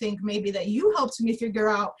you, I think, maybe, that you helped me figure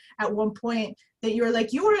out at one point that you were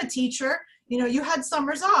like, you were a teacher, you had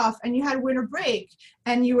summers off and you had winter break,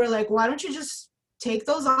 and you were like, why don't you just take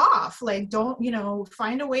those off? Like, don't,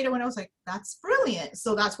 find a way to, when I was like, that's brilliant.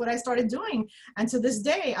 So that's what I started doing. And to this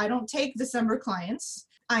day, I don't take December clients.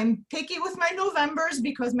 I'm picky with my Novembers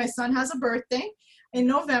because my son has a birthday in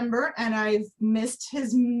November, and I've missed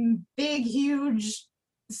his big, huge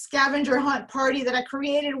scavenger hunt party that I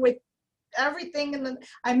created with everything. And then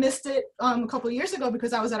I missed it a couple of years ago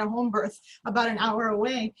because I was at a home birth about an hour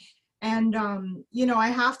away. And, I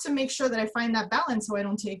have to make sure that I find that balance, so I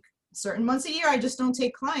don't take certain months a year. I just don't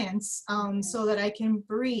take clients, so that I can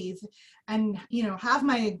breathe and, have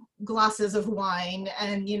my glasses of wine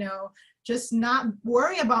and, just not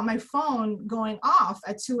worry about my phone going off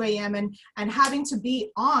at 2 a.m. and having to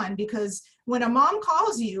be on, because when a mom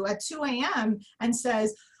calls you at 2 a.m. and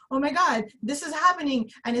says, oh my God, this is happening,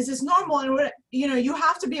 and is this normal? And you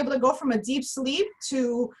have to be able to go from a deep sleep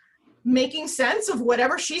to making sense of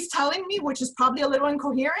whatever she's telling me, which is probably a little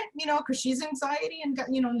incoherent, because she's anxiety and,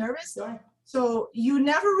 nervous. Sure. So you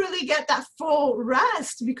never really get that full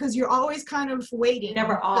rest because you're always kind of waiting. You're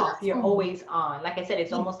never off. You're always on. Like I said,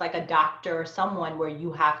 it's almost like a doctor or someone where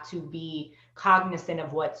you have to be cognizant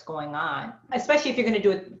of what's going on, especially if you're going to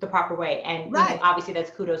do it the proper way. And right. Obviously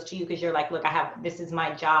that's kudos to you, because you're like, look, this is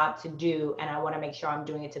my job to do, and I want to make sure I'm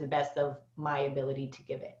doing it to the best of my ability to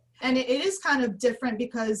give it. And it is kind of different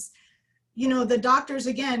because, the doctors,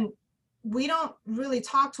 again, we don't really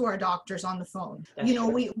talk to our doctors on the phone. That's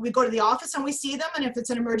true. We go to the office and we see them, and if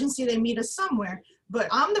it's an emergency, they meet us somewhere. But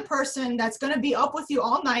I'm the person that's going to be up with you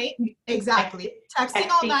all night. Exactly. Texting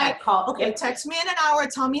all night. Okay, yep. Text me in an hour.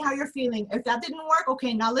 Tell me how you're feeling. If that didn't work,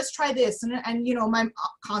 okay, now let's try this. And I'm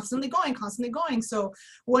constantly going. So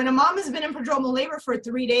when a mom has been in prodromal labor for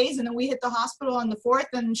 3 days, and then we hit the hospital on the 4th,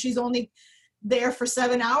 and she's only there for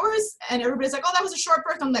 7 hours, and everybody's like, oh, that was a short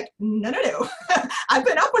birth. I'm like, no. I've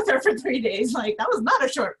been up with her for 3 days. Like, that was not a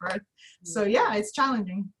short birth. So yeah, it's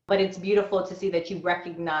challenging. But it's beautiful to see that you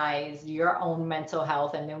recognize your own mental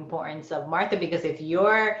health and the importance of Martha, because if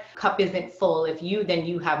your cup isn't full, then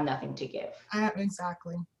you have nothing to give.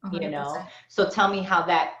 Exactly. 100%. So tell me how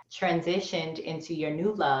that transitioned into your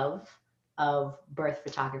new love of birth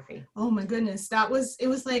photography. Oh my goodness. It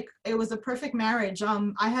was a perfect marriage.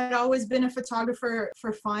 I had always been a photographer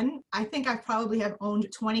for fun. I think I probably have owned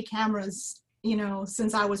 20 cameras,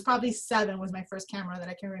 since I was probably 7 was my first camera that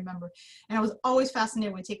I can remember. And I was always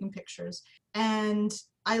fascinated with taking pictures. And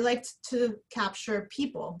I liked to capture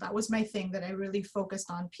people. That was my thing, that I really focused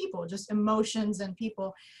on people, just emotions and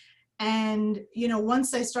people. And,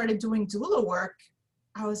 once I started doing doula work,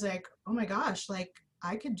 I was like, oh my gosh, like,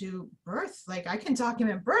 I could do birth, like I can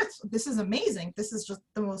document birth. This is amazing. This is just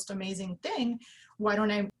the most amazing thing. Why don't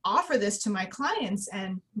I offer this to my clients?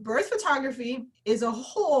 And birth photography is a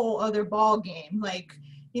whole other ball game. Like,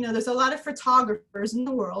 there's a lot of photographers in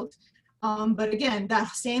the world. But again, that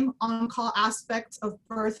same on-call aspect of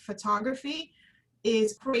birth photography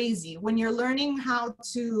is crazy. When you're learning how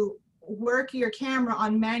to work your camera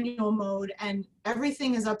on manual mode, and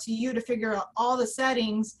everything is up to you to figure out all the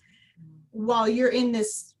settings while you're in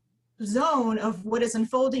this zone of what is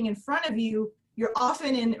unfolding in front of you. You're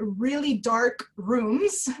often in really dark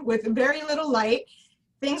rooms with very little light.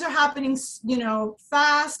 Things are happening,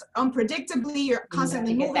 fast, unpredictably. You're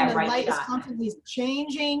constantly moving. The light is constantly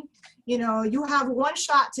changing. You have one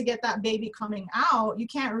shot to get that baby coming out. You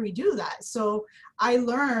can't redo that. So I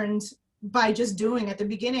learned by just doing. At the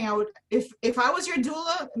beginning, I would, if I was your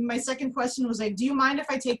doula, my second question was like, do you mind if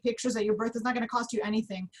I take pictures at your birth? It's not going to cost you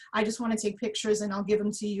anything. I just want to take pictures and I'll give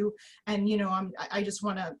them to you. And, I just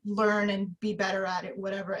want to learn and be better at it,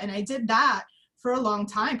 whatever. And I did that for a long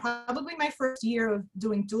time, probably my first year of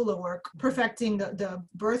doing doula work, perfecting the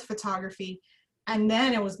birth photography. And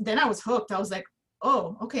then I was hooked. I was like,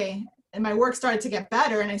 oh, okay. And my work started to get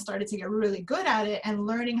better, and I started to get really good at it and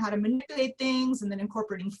learning how to manipulate things, and then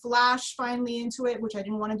incorporating flash finally into it, which I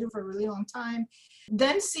didn't want to do for a really long time.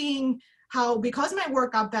 Then seeing how, because my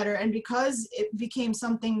work got better and because it became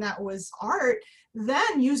something that was art,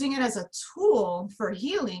 then using it as a tool for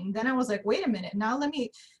healing, then I was like, wait a minute, now let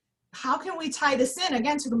me how can we tie this in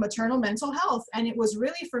again to the maternal mental health? And it was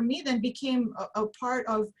really, for me, then became a part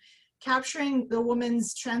of capturing the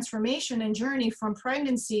woman's transformation and journey from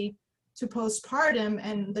pregnancy to postpartum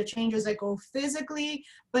and the changes that go physically,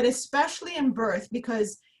 but especially in birth,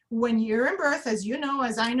 because when you're in birth, as you know,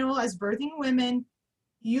 as I know, as birthing women,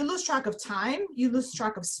 you lose track of time, you lose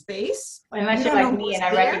track of space. Unless you're like me and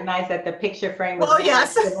I recognize that the picture frame was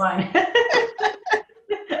the one.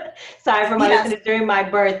 Sorry for my listeners, during my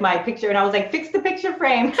birth, my picture, and I was like, fix the picture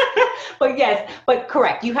frame. But yes, but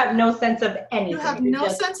correct. You have no sense of anything. You have no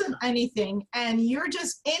sense of anything, and you're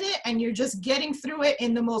just in it, and you're just getting through it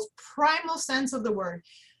in the most primal sense of the word.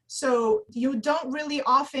 So you don't really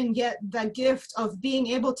often get the gift of being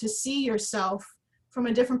able to see yourself from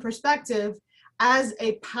a different perspective as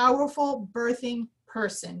a powerful birthing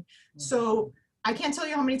person. Mm-hmm. So I can't tell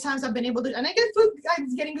you how many times I've been able to, and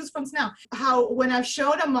I'm getting goosebumps now, how when I've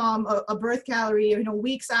showed a mom a birth gallery,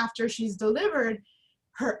 weeks after she's delivered,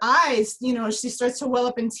 her eyes, she starts to well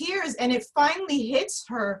up in tears, and it finally hits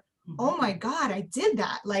her. Mm-hmm. Oh my God, I did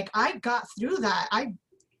that. Like, I got through that.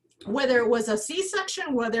 Whether it was a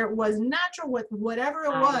C-section, whether it was natural, whatever it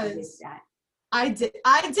was, I did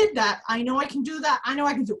that. I know I can do that. I know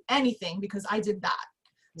I can do anything because I did that.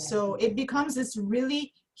 Yeah. So it becomes this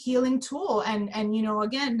really healing tool. And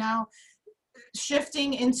again, now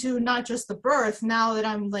shifting into not just the birth, now that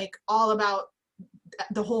I'm like all about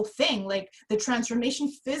the whole thing, like the transformation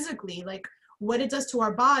physically, like what it does to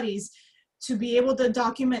our bodies, to be able to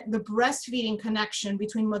document the breastfeeding connection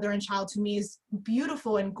between mother and child, to me is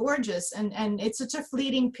beautiful and gorgeous. And it's such a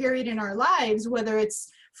fleeting period in our lives, whether it's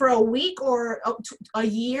for a week or a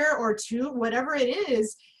year or two, whatever it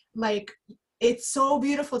is, like, it's so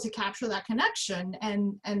beautiful to capture that connection.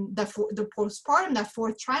 And the postpartum, that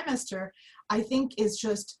fourth trimester, I think is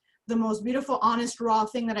just the most beautiful, honest, raw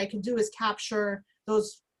thing that I could do, is capture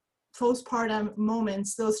those postpartum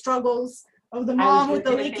moments, those struggles of the mom with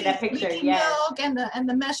the leaking milk and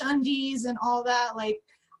the mesh undies and all that. Like,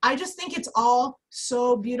 I just think it's all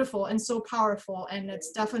so beautiful and so powerful. And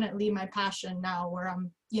it's definitely my passion now, where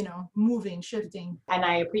I'm, moving, shifting. And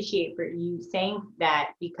I appreciate for you saying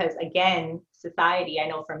that, because again, society, I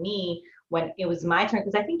know for me, when it was my turn,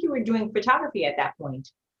 because I think you were doing photography at that point.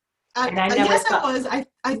 And I was.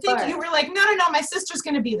 I think you were like, no, my sister's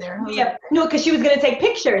going to be there. Yeah, no, because she was going to take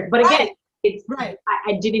pictures. But again, it's right.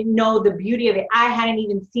 I didn't know the beauty of it. I hadn't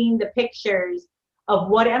even seen the pictures of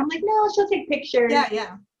what, and I'm like, no, she'll take pictures.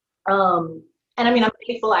 Yeah. And I mean, I'm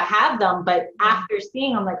thankful I have them, but after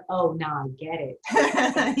seeing, I'm like, oh, now I get it.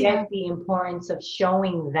 I get the importance of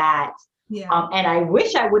showing that. Yeah. And I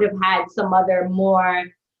wish I would have had some other more,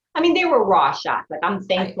 I mean, they were raw shots. Like, I'm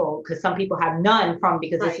thankful because some people have none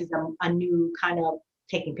because this is a new kind of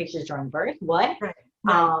taking pictures during birth. What? Right.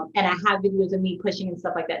 And I have videos of me pushing and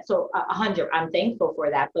stuff like that. So 100, I'm thankful for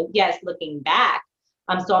that. But yes, looking back,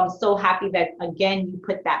 so I'm so happy that, again, you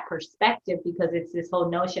put that perspective, because it's this whole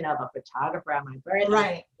notion of a photographer at my birth.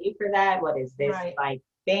 Right. I pay for that. What is this like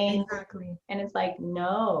thing? Exactly. And it's like,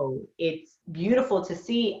 no, it's beautiful to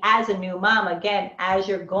see as a new mom, again, as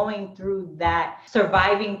you're going through that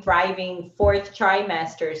surviving, thriving fourth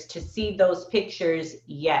trimesters, to see those pictures.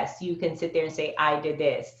 Yes, you can sit there and say, I did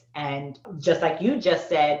this. And just like you just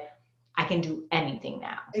said, I can do anything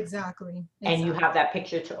now. Exactly. And you have that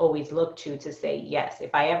picture to always look to say, yes,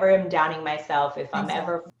 if I ever am downing myself, if I'm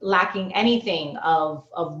ever lacking anything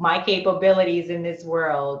of my capabilities in this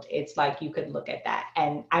world, it's like you could look at that.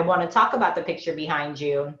 And I want to talk about the picture behind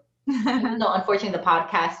you. No, unfortunately, the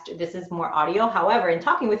podcast, this is more audio. However, in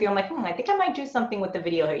talking with you, I'm like, I think I might do something with the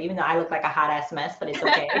video here, even though I look like a hot ass mess, but it's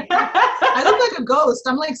okay. I look like a ghost.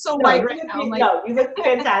 I'm like so white right now. No, you look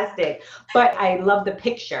fantastic. But I love the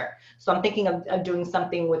picture. So I'm thinking of doing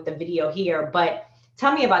something with the video here. But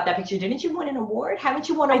tell me about that picture. Didn't you win an award? Haven't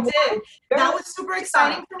you won an award? I did. That was super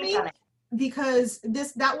exciting for me, because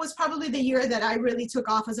that was probably the year that I really took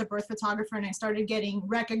off as a birth photographer, and I started getting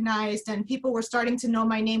recognized, and people were starting to know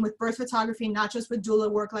my name with birth photography, not just with doula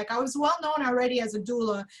work. Like, I was well known already as a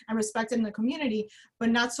doula and respected in the community, but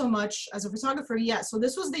not so much as a photographer yet. So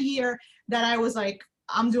this was the year that I was like,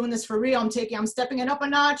 I'm doing this for real. I'm stepping it up a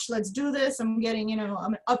notch. Let's do this. I'm getting,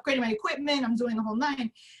 I'm upgrading my equipment. I'm doing the whole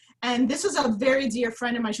nine. And this was a very dear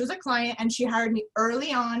friend of mine. She was a client, and she hired me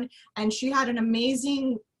early on, and she had an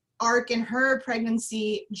amazing arc in her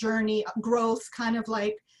pregnancy journey, growth, kind of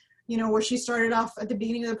like, where she started off at the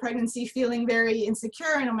beginning of the pregnancy feeling very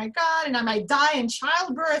insecure, and oh my God, and I might die in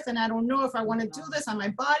childbirth, and I don't know if I want to do this on my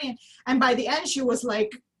body. And by the end, she was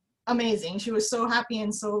like amazing. She was so happy.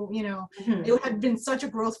 And so, it had been such a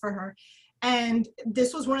growth for her. And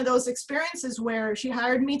this was one of those experiences where she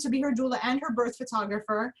hired me to be her doula and her birth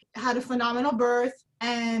photographer, had a phenomenal birth.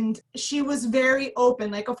 And she was very open.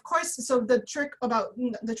 Like, of course, so the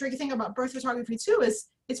tricky thing about birth photography too is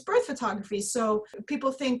it's birth photography. So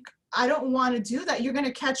people think, I don't want to do that. You're going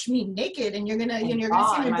to catch me naked and you're going to see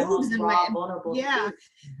my boobs and my, yeah,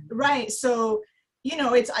 right. So,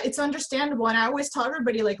 it's understandable. And I always tell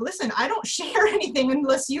everybody, like, listen, I don't share anything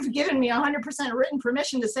unless you've given me 100% written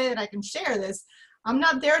permission to say that I can share this. I'm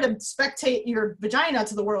not there to spectate your vagina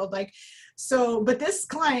to the world. Like, so, but this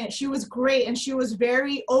client, she was great. And she was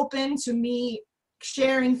very open to me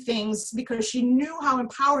sharing things because she knew how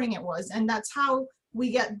empowering it was. And that's how we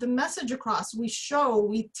get the message across. We show,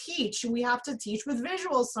 we teach. We have to teach with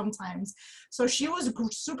visuals sometimes. So she was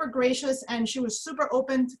super gracious and she was super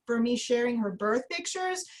open for me sharing her birth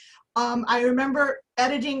pictures. I remember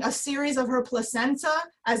editing a series of her placenta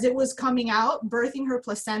as it was coming out, birthing her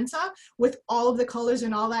placenta with all of the colors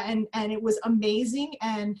and all that. And it was amazing.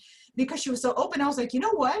 And because she was so open, I was like, you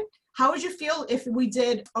know what? How would you feel if we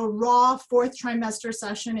did a raw 4th trimester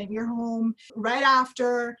session at your home right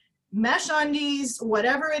after, mesh undies,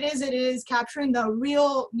 whatever it is, capturing the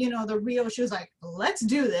real, she was like, let's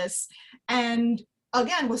do this. And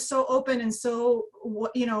again, was so open and so,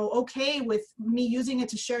 okay with me using it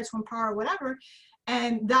to share, to empower, whatever.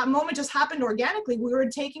 And that moment just happened organically. We were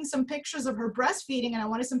taking some pictures of her breastfeeding and I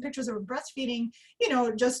wanted some pictures of her breastfeeding,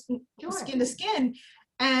 just skin to skin.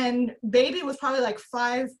 And baby was probably like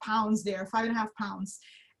 5 pounds there, 5.5 pounds.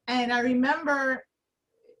 And I remember,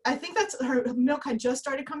 I think that's her milk had just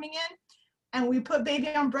started coming in and we put baby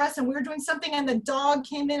on breast and we were doing something and the dog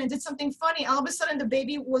came in and did something funny. All of a sudden the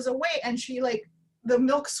baby was away and she the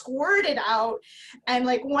milk squirted out and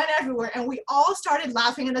went everywhere. And we all started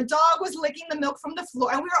laughing and the dog was licking the milk from the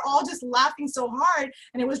floor and we were all just laughing so hard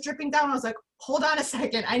and it was dripping down. I was like, hold on a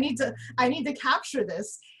second. I need to capture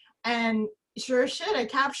this. And sure as shit, I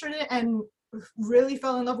captured it and really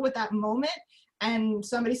fell in love with that moment. And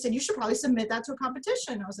somebody said, you should probably submit that to a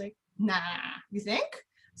competition. I was like, nah, you think?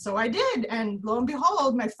 So I did. And lo and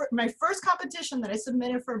behold, my first competition that I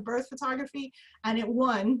submitted for birth photography, and it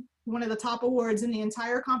won one of the top awards in the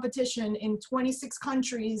entire competition in 26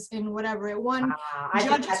 countries in whatever. It won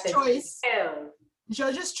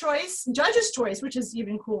Judge's Choice, which is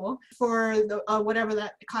even cool for the whatever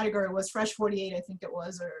that category was, Fresh 48, I think it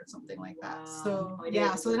was, or something like that. So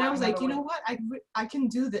yeah, so then I was like, you know what, I can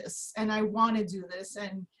do this, and I want to do this.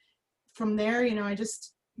 And from there, I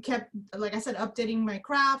just kept, like I said, updating my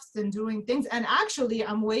crafts and doing things. And actually,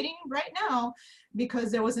 I'm waiting right now because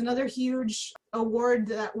there was another huge award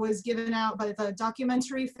that was given out by the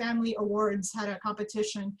Documentary Family Awards, had a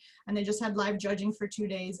competition, and they just had live judging for 2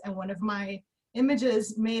 days. And one of my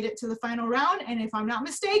images made it to the final round, and if I'm not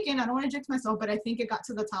mistaken, I don't want to jinx myself, but I think it got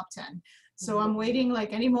to the top 10. So I'm waiting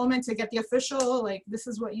any moment to get the official, this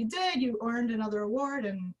is what you did, you earned another award,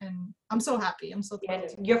 and I'm so happy. I'm so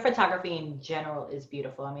thrilled. Your photography in general is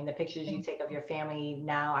beautiful. I mean, the pictures you take of your family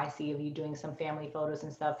now, I see of you doing some family photos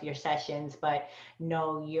and stuff, your sessions, but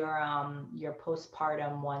no, your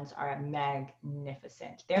postpartum ones are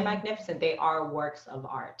magnificent. They're magnificent. They are works of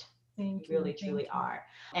art. Thank you. Really, truly are.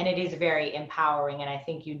 And it is very empowering. And I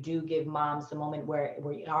think you do give moms the moment where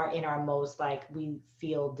we are in our most, we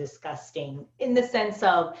feel disgusting in the sense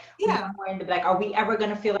of, we're in the are we ever going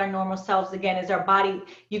to feel our normal selves again? Is our body,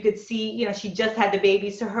 you could see, she just had the baby,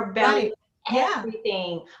 so her belly,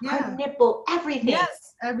 everything, her nipple, everything.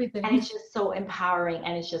 Yes, everything. And it's just so empowering.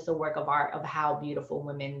 And it's just a work of art of how beautiful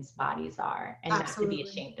women's bodies are, and Absolutely. Not to be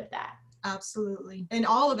ashamed of that. Absolutely. In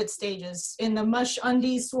all of its stages, in the mush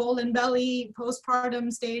undies, swollen belly,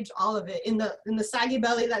 postpartum stage, all of it, in the saggy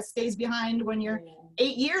belly that stays behind when you're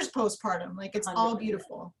 8 years postpartum. It's 100%. All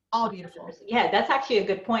beautiful, all beautiful. 100%. Yeah, that's actually a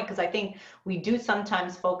good point, because I think we do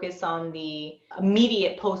sometimes focus on the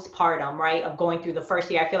immediate postpartum, right, of going through the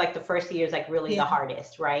first year. I feel like the first year is really the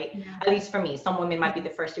hardest, right? Yeah. At least for me. Some women might be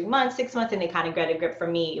the first 3 months, 6 months, and they kind of get a grip. For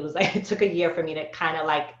me, it was it took a year for me to kind of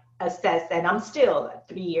assess, and I'm still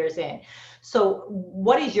 3 years in. So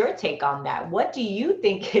what is your take on that? What do you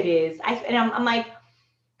think it is? I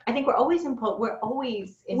think we're always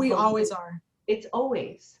we always are. It's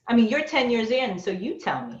always, you're 10 years in, so you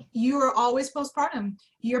tell me. You are always postpartum.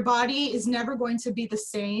 Your body is never going to be the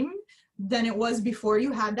same than it was before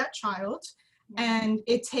you had that child. And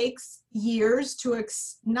it takes years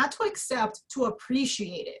not to accept, to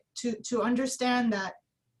appreciate it, to understand that,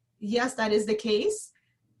 yes, that is the case.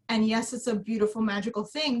 And yes, it's a beautiful, magical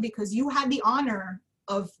thing, because you had the honor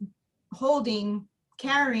of holding,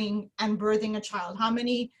 carrying, and birthing a child. How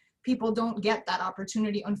many people don't get that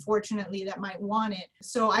opportunity, unfortunately, that might want it?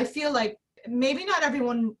 So I feel like maybe not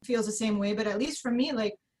everyone feels the same way, but at least for me,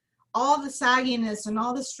 like all the sagginess and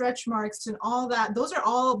all the stretch marks and all that, those are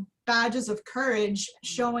all badges of courage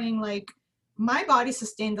showing like my body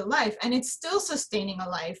sustained a life and it's still sustaining a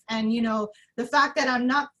life. And you know, the fact that I'm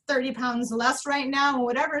not 30 pounds less right now or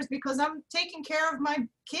whatever is because I'm taking care of my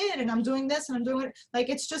kid and I'm doing this and I'm doing it. Like,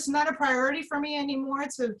 it's just not a priority for me anymore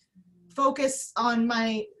to focus on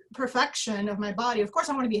my perfection of my body. Of course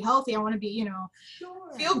I want to be healthy, I want to be, you know,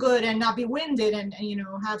 Sure. feel good and not be winded and you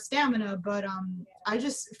know, have stamina, but I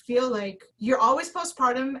just feel like you're always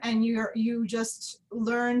postpartum and you just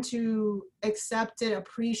learn to accept it,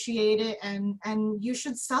 appreciate it, and you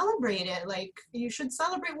should celebrate it. Like, you should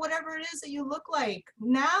celebrate whatever it is that you look like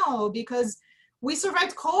now, because we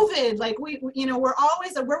survived COVID. Like, we you know, we're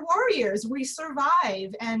warriors, we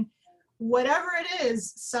survive, and whatever it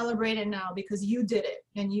is, celebrate it now because you did it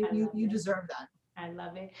and you deserve that. I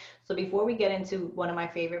love it. So before we get into one of my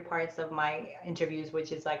favorite parts of my interviews,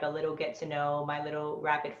 which is like a little get to know, my little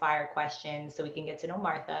rapid fire questions, so we can get to know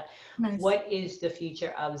Martha. Nice. What is the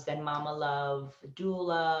future of Zen Mama Love,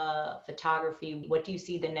 doula, photography? What do you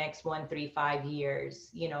see the next 1, 3, 5 years,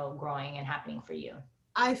 you know, growing and happening for you?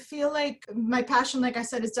 I feel like my passion, like I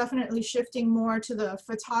said, is definitely shifting more to the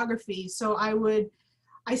photography. So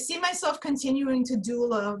I see myself continuing to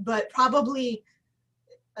doula, but probably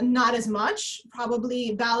not as much,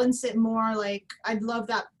 probably balance it more. Like, I'd love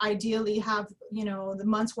that ideally have, you know, the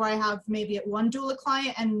months where I have maybe one doula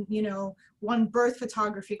client and, you know, one birth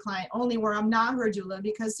photography client only, where I'm not her doula,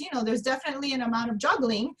 because, you know, there's definitely an amount of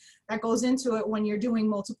juggling that goes into it when you're doing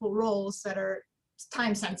multiple roles that are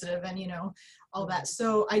time sensitive and, you know, all that.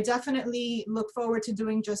 So I definitely look forward to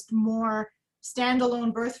doing just more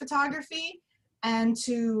standalone birth photography and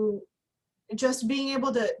to just being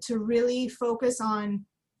able to really focus on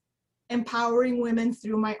empowering women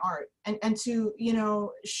through my art and to, you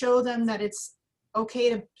know, show them that it's okay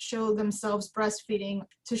to show themselves breastfeeding,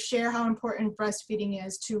 to share how important breastfeeding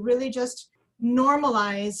is, to really just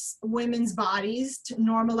normalize women's bodies, to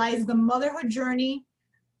normalize the motherhood journey,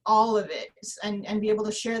 all of it, and be able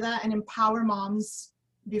to share that and empower moms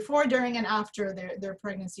before, during, and after their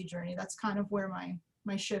pregnancy journey. That's kind of where my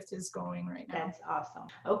shift is going right now. That's awesome.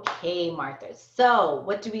 Okay, Martha. So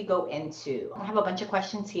what do we go into? I have a bunch of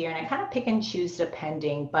questions here and I kind of pick and choose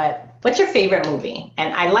depending, but what's your favorite movie?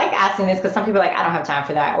 And I like asking this because some people are like, I don't have time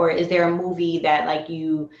for that. Or is there a movie that like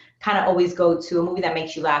you kind of always go to, a movie that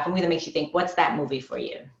makes you laugh, a movie that makes you think, what's that movie for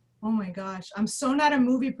you? Oh my gosh, I'm so not a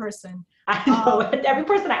movie person. I know. Every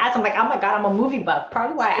person I ask, I'm like, oh my God, I'm a movie buff.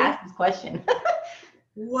 Probably why I asked this question.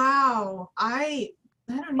 Wow. I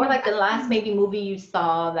don't know. Or like the last maybe movie you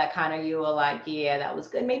saw that kind of you were like, yeah, that was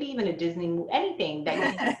good. Maybe even a Disney movie, anything that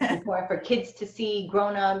you think is important for kids to see,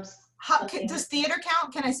 grown-ups. Does theater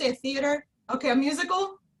count? Can I say a theater? Okay, a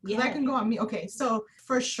musical? Yeah. That can go on me. Okay, so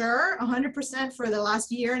for sure, 100% for the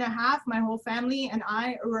last year and a half, my whole family and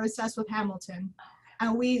I were obsessed with Hamilton.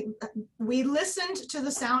 And we listened to the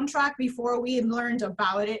soundtrack before we had learned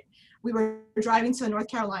about it. We were driving to North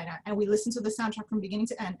Carolina and we listened to the soundtrack from beginning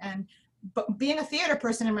to end. And but being a theater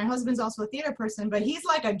person, and my husband's also a theater person, but he's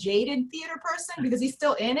like a jaded theater person because he's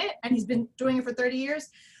still in it and he's been doing it for 30 years.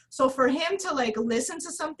 So for him to like listen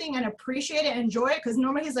to something and appreciate it and enjoy it, because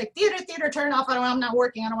normally he's like, theater, turn it off. I'm not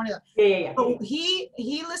working. I don't want to. Yeah. But he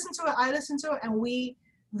listened to it. I listened to it, and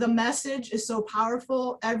the message is so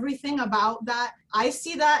powerful. Everything about that, I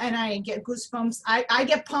see that and I get goosebumps. I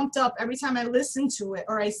get pumped up every time I listen to it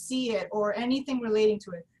or I see it or anything relating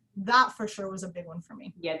to it. That for sure was a big one for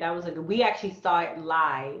me. Yeah, that was a good. We actually saw it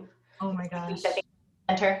live. Oh my gosh.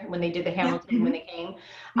 Center when they did the Hamilton when they came,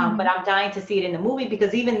 but I'm dying to see it in the movie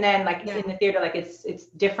because even then, like in the theater, like it's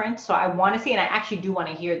different. So I want to see, and I actually do want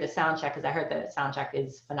to hear the soundtrack because I heard the soundtrack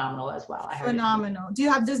is phenomenal as well. I heard phenomenal. Do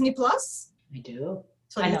you have Disney Plus? I do.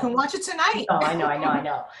 So you can watch it tonight. Oh, I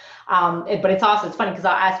know. But it's also, it's funny because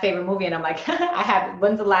I'll ask favorite movie and I'm like, I have,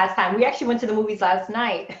 when's the last time? We actually went to the movies last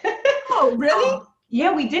night. Oh, really?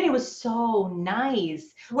 Yeah, we did. It was so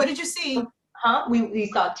nice. What did you see? We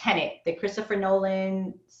saw Tenet, the Christopher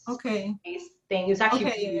Nolan thing. It was actually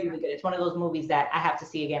really good. It's one of those movies that I have to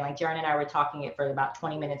see again. Like Jaren and I were talking it for about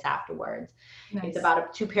 20 minutes afterwards. Nice. It's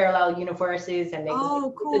about two parallel universes and they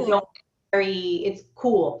cool. It's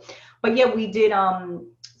cool. But yeah, we did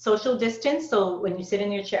social distance. So when you sit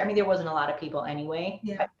in your chair, I mean, there wasn't a lot of people anyway.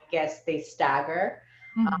 Yeah. I guess they stagger.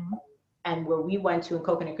 Mm-hmm. And where we went to in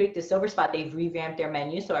Coconut Creek, the Silver Spot, they've revamped their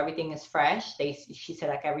menu. So everything is fresh. She said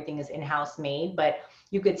like everything is in-house made, but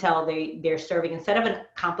you could tell they're serving, instead of a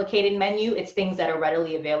complicated menu, it's things that are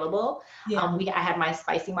readily available. Yeah. I had my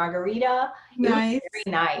spicy margarita. Nice. It was very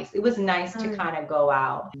nice. It was nice to kind of go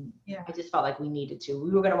out. Yeah. I just felt like we needed to.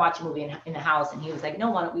 We were going to watch a movie in the house, and he was like,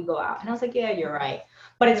 no, why don't we go out? And I was like, yeah, you're right.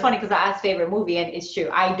 But it's funny because I asked favorite movie, and it's true.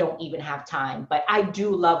 I don't even have time, but I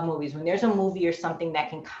do love movies. When there's a movie or something that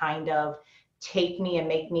can kind of take me and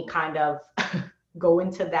make me kind of go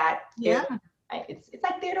into that. Yeah. It's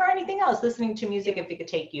like theater or anything else, listening to music, if it could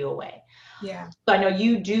take you away. Yeah. So I know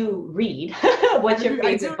you do read. What's your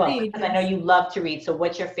favorite book? Because I know you love to read. So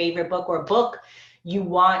what's your favorite book or book you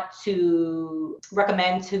want to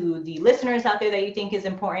recommend to the listeners out there that you think is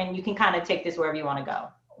important? You can kind of take this wherever you want to go.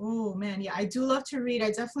 Oh man, yeah, I do love to read.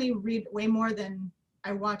 I definitely read way more than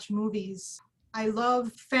I watch movies. I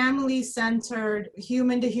love family-centered,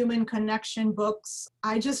 human-to-human connection books.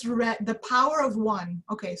 I just read The Power of One.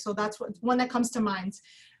 Okay, so that's one that comes to mind.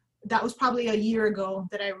 That was probably a year ago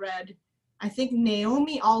that I read. I think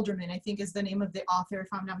Naomi Alderman, I think is the name of the author, if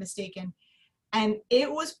I'm not mistaken. And it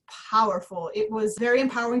was powerful. It was very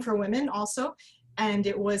empowering for women also. And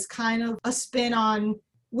it was kind of a spin on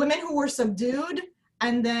women who were subdued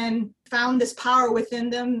and then found this power within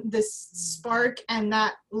them, this spark, and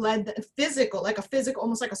that led the physical,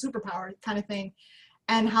 almost like a superpower kind of thing,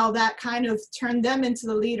 and how that kind of turned them into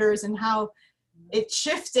the leaders and how it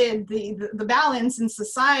shifted the balance in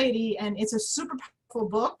society. And it's a super powerful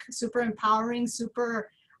book, super empowering, super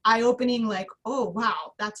eye-opening, like, oh,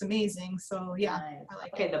 wow, that's amazing. So yeah, nice. I like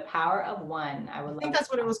it. Okay, The Power of One. I think that's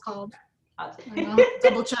what it was called.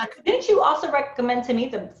 Double check. Didn't you also recommend to me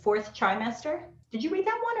The Fourth Trimester? Did you read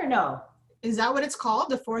that one or no? Is that what it's called?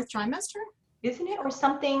 The Fourth Trimester? Isn't it? Or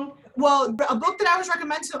something? Well, a book that I always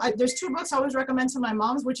recommend there's two books I always recommend to my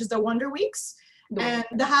moms, which is The Wonder Weeks and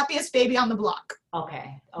The Happiest Baby on the Block.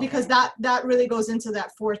 Okay. Because that really goes into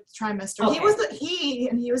that fourth trimester. Okay.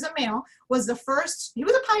 He was a male, was the first, he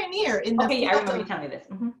was a pioneer in the I remember you telling me this.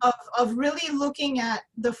 Mm-hmm. of really looking at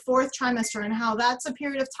the fourth trimester and how that's a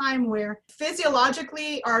period of time where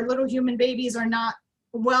physiologically our little human babies are not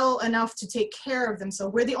well enough to take care of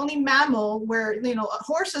themselves. We're the only mammal where,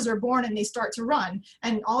 horses are born and they start to run,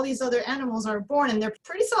 and all these other animals are born and they're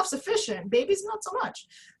pretty self-sufficient. Babies, not so much.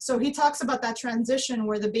 So he talks about that transition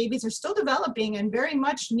where the babies are still developing and very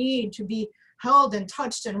much need to be held and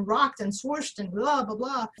touched and rocked and swooshed and blah, blah,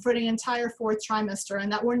 blah for the entire fourth trimester,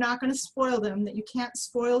 and that we're not going to spoil them, that you can't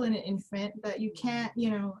spoil an infant, that you can't,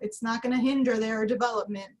 it's not going to hinder their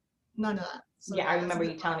development. None of that. So I remember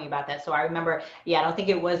you telling me about that. So I remember, I don't think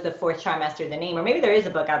it was The Fourth Trimester, the name, or maybe there is a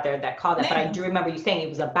book out there that called it, but I do remember you saying it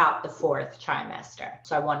was about the fourth trimester.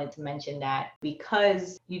 So I wanted to mention that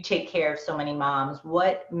because you take care of so many moms,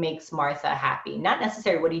 what makes Martha happy? Not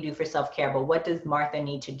necessarily what do you do for self-care, but what does Martha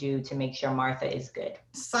need to do to make sure Martha is good?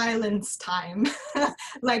 Silence time.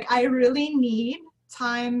 Like I really need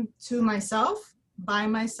time to myself, by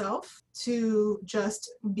myself, to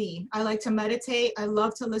just be. I like to meditate. I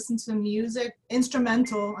love to listen to music,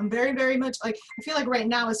 instrumental. I'm very, very much I feel like right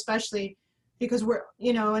now, especially because we're,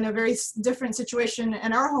 in a very different situation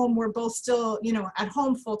in our home, we're both still, at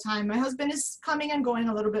home full time. My husband is coming and going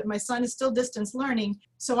a little bit. My son is still distance learning.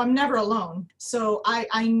 So I'm never alone. So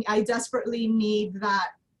I desperately need that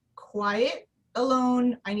quiet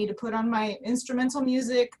alone. I need to put on my instrumental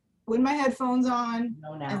music, with my headphones on,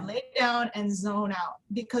 and lay down and zone out.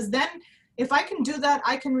 Because then if I can do that,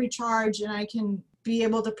 I can recharge and I can be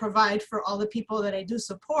able to provide for all the people that I do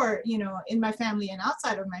support, in my family and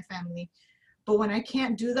outside of my family. But when I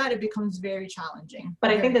can't do that, it becomes very challenging.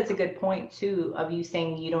 But I think that's a good point too, of you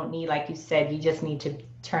saying you don't need, like you said, you just need to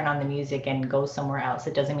turn on the music and go somewhere else.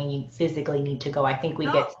 It doesn't mean you physically need to go. I think we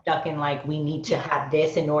get stuck in we need to have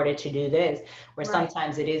this in order to do this, where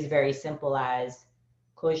sometimes it is very simple as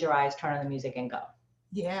close your eyes, turn on the music, and go.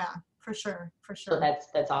 Yeah, for sure. So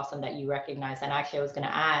that's awesome that you recognize. And actually, I was going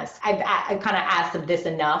to ask. I've kind of asked of this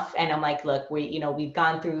enough, and I'm like, look, we've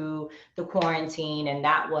gone through the quarantine, and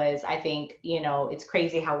that was, I think, it's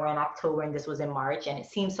crazy how we're in October and this was in March, and it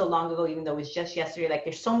seems so long ago, even though it was just yesterday. Like,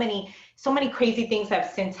 there's so many crazy things that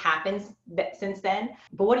have since happened since then.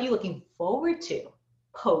 But what are you looking forward to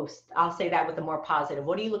post? I'll say that with a more positive.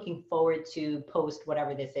 What are you looking forward to post,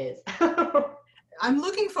 whatever this is? I'm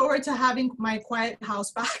looking forward to having my quiet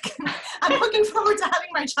house back. I'm looking forward to having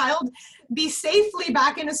my child be safely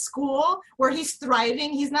back in a school where he's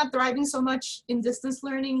thriving. He's not thriving so much in distance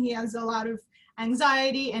learning. He has a lot of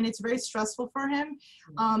anxiety and it's very stressful for him.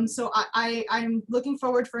 So I'm looking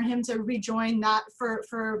forward for him to rejoin that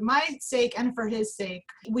for my sake and for his sake.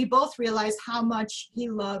 We both realize how much he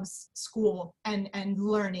loves school and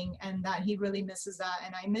learning, and that he really misses that.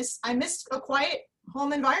 And I miss a quiet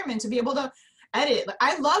home environment to be able to edit. Like,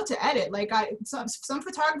 I love to edit. Like some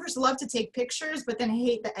photographers love to take pictures, but then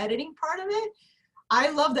hate the editing part of it. I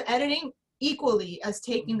love the editing equally as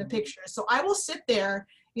taking the pictures. So I will sit there,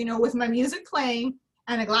 with my music playing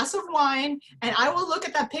and a glass of wine, and I will look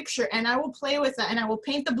at that picture and I will play with it, and I will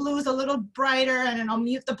paint the blues a little brighter, and then I'll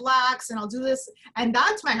mute the blacks, and I'll do this. And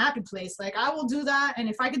that's my happy place. Like, I will do that. And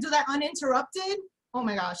if I could do that uninterrupted, oh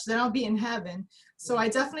my gosh, then I'll be in heaven. So I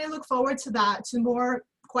definitely look forward to that, to more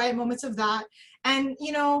quiet moments of that. And,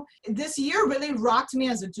 this year really rocked me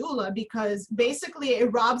as a doula, because basically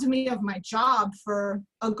it robbed me of my job for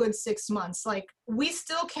a good 6 months. Like, we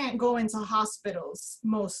still can't go into hospitals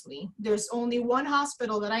mostly. There's only one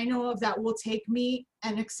hospital that I know of that will take me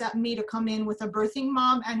and accept me to come in with a birthing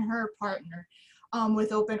mom and her partner.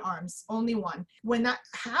 With open arms, only one. When that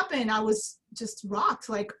happened, I was just rocked.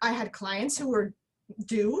 Like, I had clients who were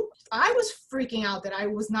due. I was freaking out that I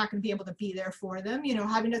was not going to be able to be there for them,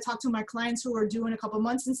 having to talk to my clients who were due in a couple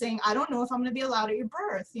months and saying, I don't know if I'm going to be allowed at your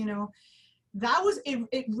birth. That was,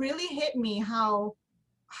 it really hit me how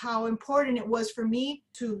important it was for me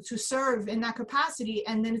to serve in that capacity.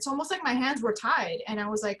 And then it's almost like my hands were tied, and I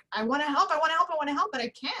was like, I want to help, but I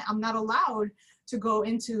can't. I'm not allowed to go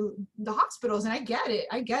into the hospitals. And I get it.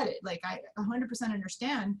 Like, I 100%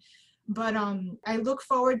 understand. But I look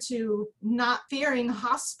forward to not fearing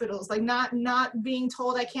hospitals, like not being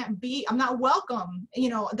told I'm not welcome,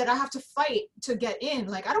 that I have to fight to get in.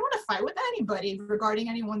 Like, I don't want to fight with anybody regarding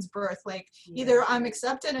anyone's birth. Like, either I'm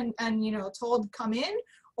accepted and told come in,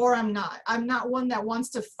 or I'm not. I'm not one that wants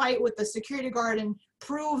to fight with the security guard and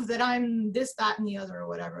prove that I'm this, that, and the other, or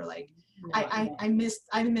whatever. Like, I miss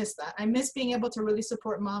that. I miss being able to really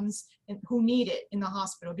support moms who need it in the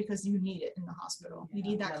hospital, because you need it in the hospital. You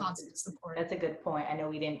need that constant support. That's a good point. I know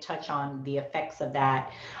we didn't touch on the effects of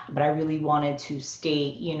that, but I really wanted to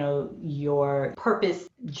state, your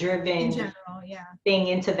purpose-driven thing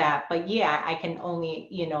into that. But yeah, I can only,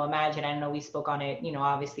 imagine. I know we spoke on it,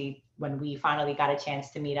 obviously when we finally got a chance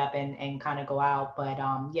to meet up and kind of go out. But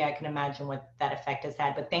yeah, I can imagine what that effect has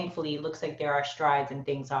had. But thankfully, it looks like there are strides and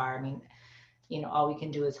things are, all we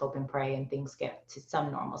can do is hope and pray and things get to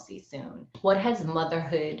some normalcy soon. What has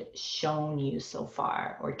motherhood shown you so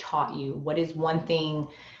far, or taught you? What is one thing,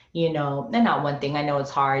 and not one thing, I know it's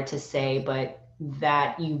hard to say, but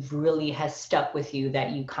that you've really has stuck with you,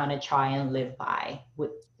 that you kind of try and live by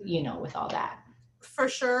with, with all that? For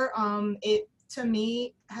sure. It, to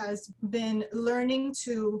me, has been learning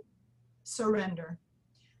to surrender,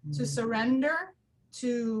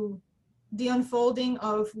 to the unfolding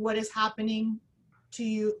of what is happening to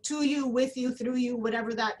you, with you, through you,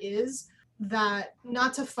 whatever that is, that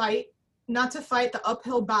not to fight the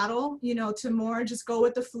uphill battle, to more just go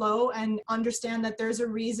with the flow and understand that there's a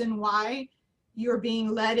reason why you're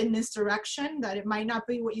being led in this direction, that it might not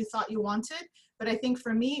be what you thought you wanted. But I think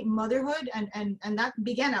for me, motherhood, and that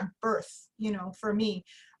began at birth, for me,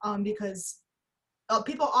 because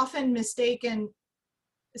people often mistaken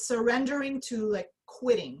surrendering to like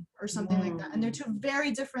quitting or something like that. And they're two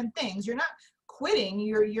very different things. You're not quitting,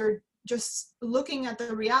 you're just looking at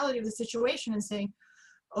the reality of the situation and saying,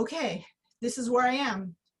 okay, this is where I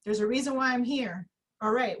am. There's a reason why I'm here.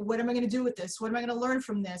 All right, what am I going to do with this? What am I going to learn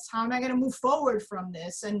from this? How am I going to move forward from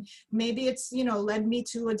this? And maybe it's, led me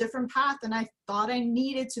to a different path than I thought I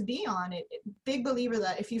needed to be on. Big believer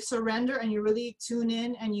that if you surrender and you really tune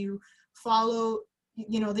in and you follow,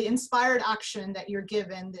 the inspired action that you're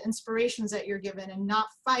given, the inspirations that you're given, and not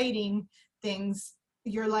fighting things,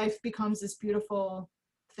 your life becomes this beautiful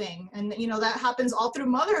thing. And that happens all through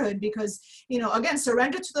motherhood, because again,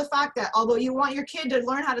 surrender to the fact that although you want your kid to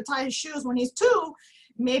learn how to tie his shoes when he's 2,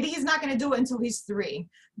 maybe he's not going to do it until he's 3.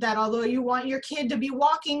 That although you want your kid to be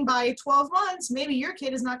walking by 12 months, maybe your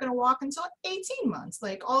kid is not going to walk until 18 months.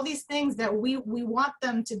 Like, all these things that we want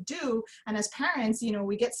them to do, and as parents,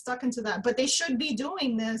 we get stuck into that, but they should be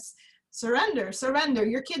doing this. Surrender.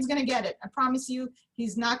 Your kid's going to get it. I promise you,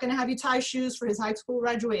 he's not going to have you tie shoes for his high school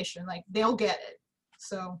graduation. Like, they'll get it.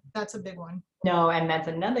 So that's a big one. No, and that's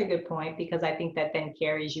another good point, because I think that then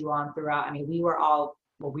carries you on throughout. We were all,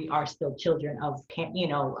 we are still children of,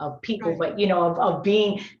 of people, right. But, of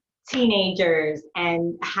being teenagers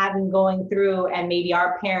and going through, and maybe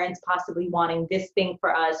our parents possibly wanting this thing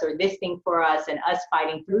for us or this thing for us, and us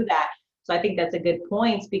fighting through that. So I think that's a good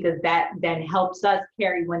point, because that then helps us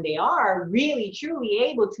carry when they are really, truly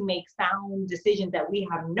able to make sound decisions that we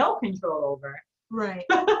have no control over. Right.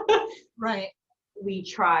 Right. We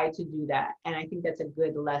try to do that. And I think that's a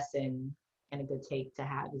good lesson and a good take to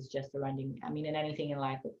have, is just surrendering. In anything in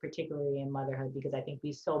life, but particularly in motherhood, because I think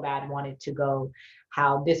we so bad wanted to go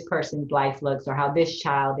how this person's life looks or how this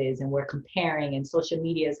child is. And we're comparing, and social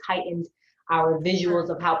media has heightened our visuals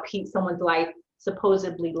of how someone's life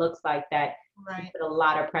supposedly looks like, that we Right. put a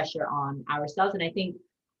lot of pressure on ourselves, and I think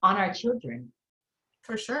on our children,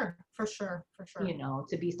 For sure. For sure. For sure.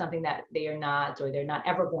 to be something that they are not, or they're not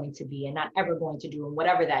ever going to be, and not ever going to do, and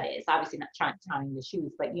whatever that is. Obviously, not tying the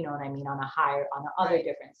shoes, but you know what I mean, on a other Right.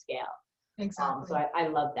 different scale. So Exactly. I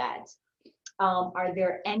love that. Are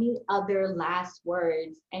there any other last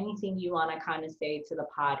words? Anything you want to kind of say to the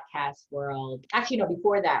podcast world? Actually, no,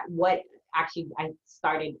 before that, I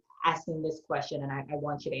started asking this question, and I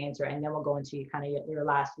want you to answer it, and then we'll go into kind of your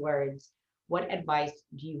last words. What advice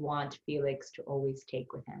do you want Felix to always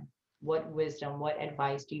take with him? What wisdom, what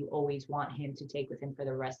advice do you always want him to take with him for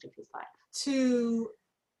the rest of his life? To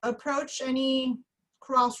approach any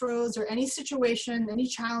crossroads or any situation, any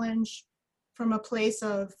challenge from a place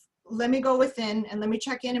of, let me go within and let me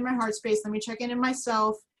check in my heart space. Let me check in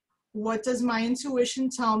myself. What does my intuition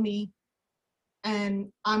tell me?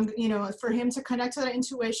 And for him to connect to that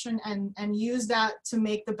intuition and use that to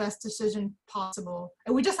make the best decision possible.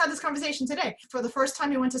 And we just had this conversation today. For the first time,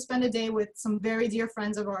 we went to spend a day with some very dear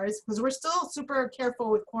friends of ours, because we're still super careful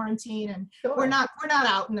with quarantine, and Sure. we're not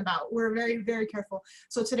out and about. We're very, very careful.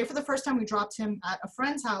 So today, for the first time, we dropped him at a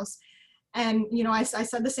friend's house. And, I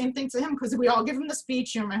said the same thing to him, because we all give him the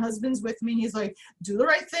speech. My husband's with me, and he's like, do the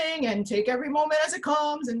right thing and take every moment as it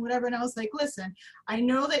comes and whatever. And I was like, listen, I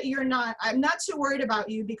know that I'm not too worried about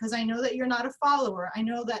you, because I know that you're not a follower. I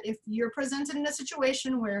know that if you're presented in a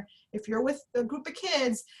situation where, if you're with a group of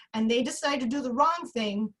kids and they decide to do the wrong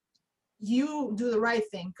thing, you do the right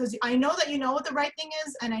thing, because I know that you know what the right thing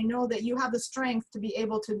is, and I know that you have the strength to be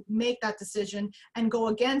able to make that decision and go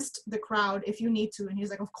against the crowd if you need to. And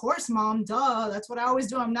he's like, of course, Mom, duh, that's what I always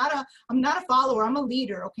do. I'm not a follower, I'm a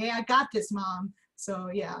leader. Okay, I got this, Mom.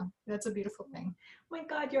 So yeah, that's a beautiful thing. Oh my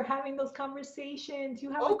God, you're having those conversations.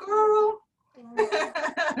 You have girl.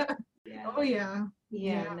 Yeah. Oh yeah.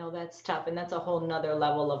 Yeah, no, that's tough. And that's a whole nother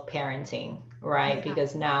level of parenting, right? Yeah.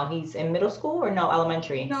 Because now he's in middle school, or no,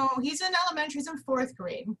 elementary? No, he's in elementary, he's in 4th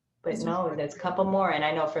grade. But no, there's a couple more. And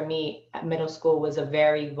I know for me, middle school was a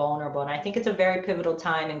very vulnerable, and I think it's a very pivotal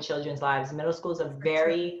time in children's lives. Middle school is a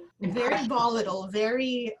very volatile,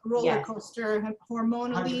 very roller coaster,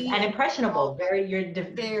 hormonally. And impressionable.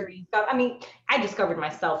 Very. I mean, I discovered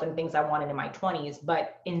myself and things I wanted in my 20s,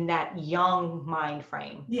 but in that young mind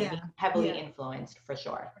frame, being heavily influenced for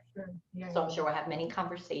sure. Yeah, so I'm sure we'll have many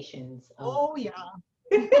conversations. Oh yeah.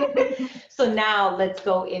 So now let's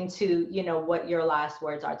go into, what your last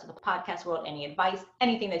words are to the podcast world. Any advice,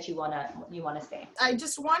 anything that you want to say? I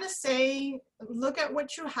just want to say, look at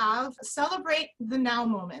what you have, celebrate the now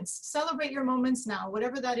moments, celebrate your moments now,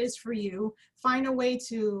 whatever that is for you. Find a way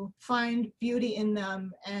to find beauty in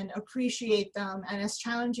them and appreciate them. And as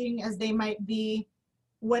challenging as they might be,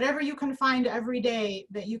 whatever you can find every day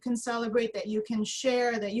that you can celebrate, that you can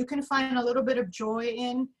share, that you can find a little bit of joy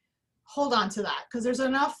in, hold on to that, because there's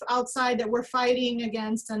enough outside that we're fighting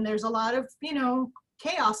against, and there's a lot of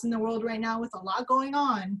chaos in the world right now, with a lot going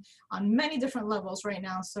on many different levels right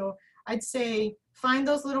now. So I'd say find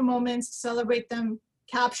those little moments, celebrate them,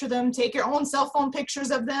 capture them, take your own cell phone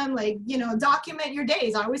pictures of them, document your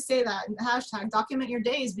days. I always say that, hashtag document your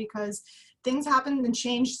days, because things happen and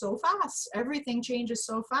change so fast. Everything changes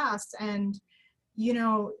so fast, and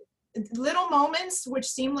little moments which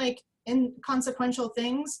seem like inconsequential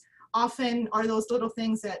things often are those little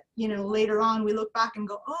things that, later on we look back and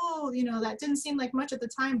go, oh, that didn't seem like much at the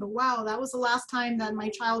time, but wow, that was the last time that my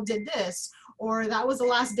child did this, or that was the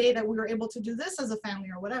last day that we were able to do this as a family,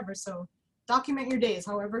 or whatever. So document your days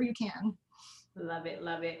however you can. Love it.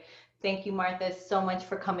 Love it. Thank you, Martha, so much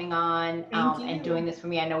for coming on and doing this for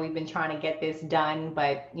me. I know we've been trying to get this done,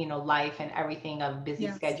 but life and everything, a busy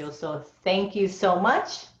schedule. So thank you so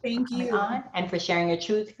much. Thank you. On and for sharing your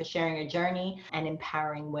truth, for sharing your journey, and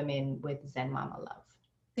empowering women with Zen Mama Love.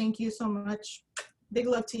 Thank you so much. Big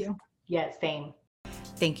love to you. Yes, same.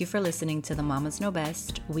 Thank you for listening to the Mamas Know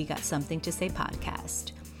Best We Got Something to Say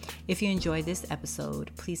podcast. If you enjoyed this episode,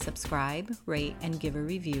 please subscribe, rate, and give a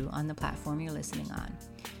review on the platform you're listening on.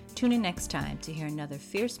 Tune in next time to hear another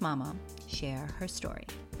fierce mama share her story.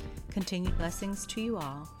 Continued blessings to you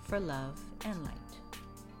all, for love and light.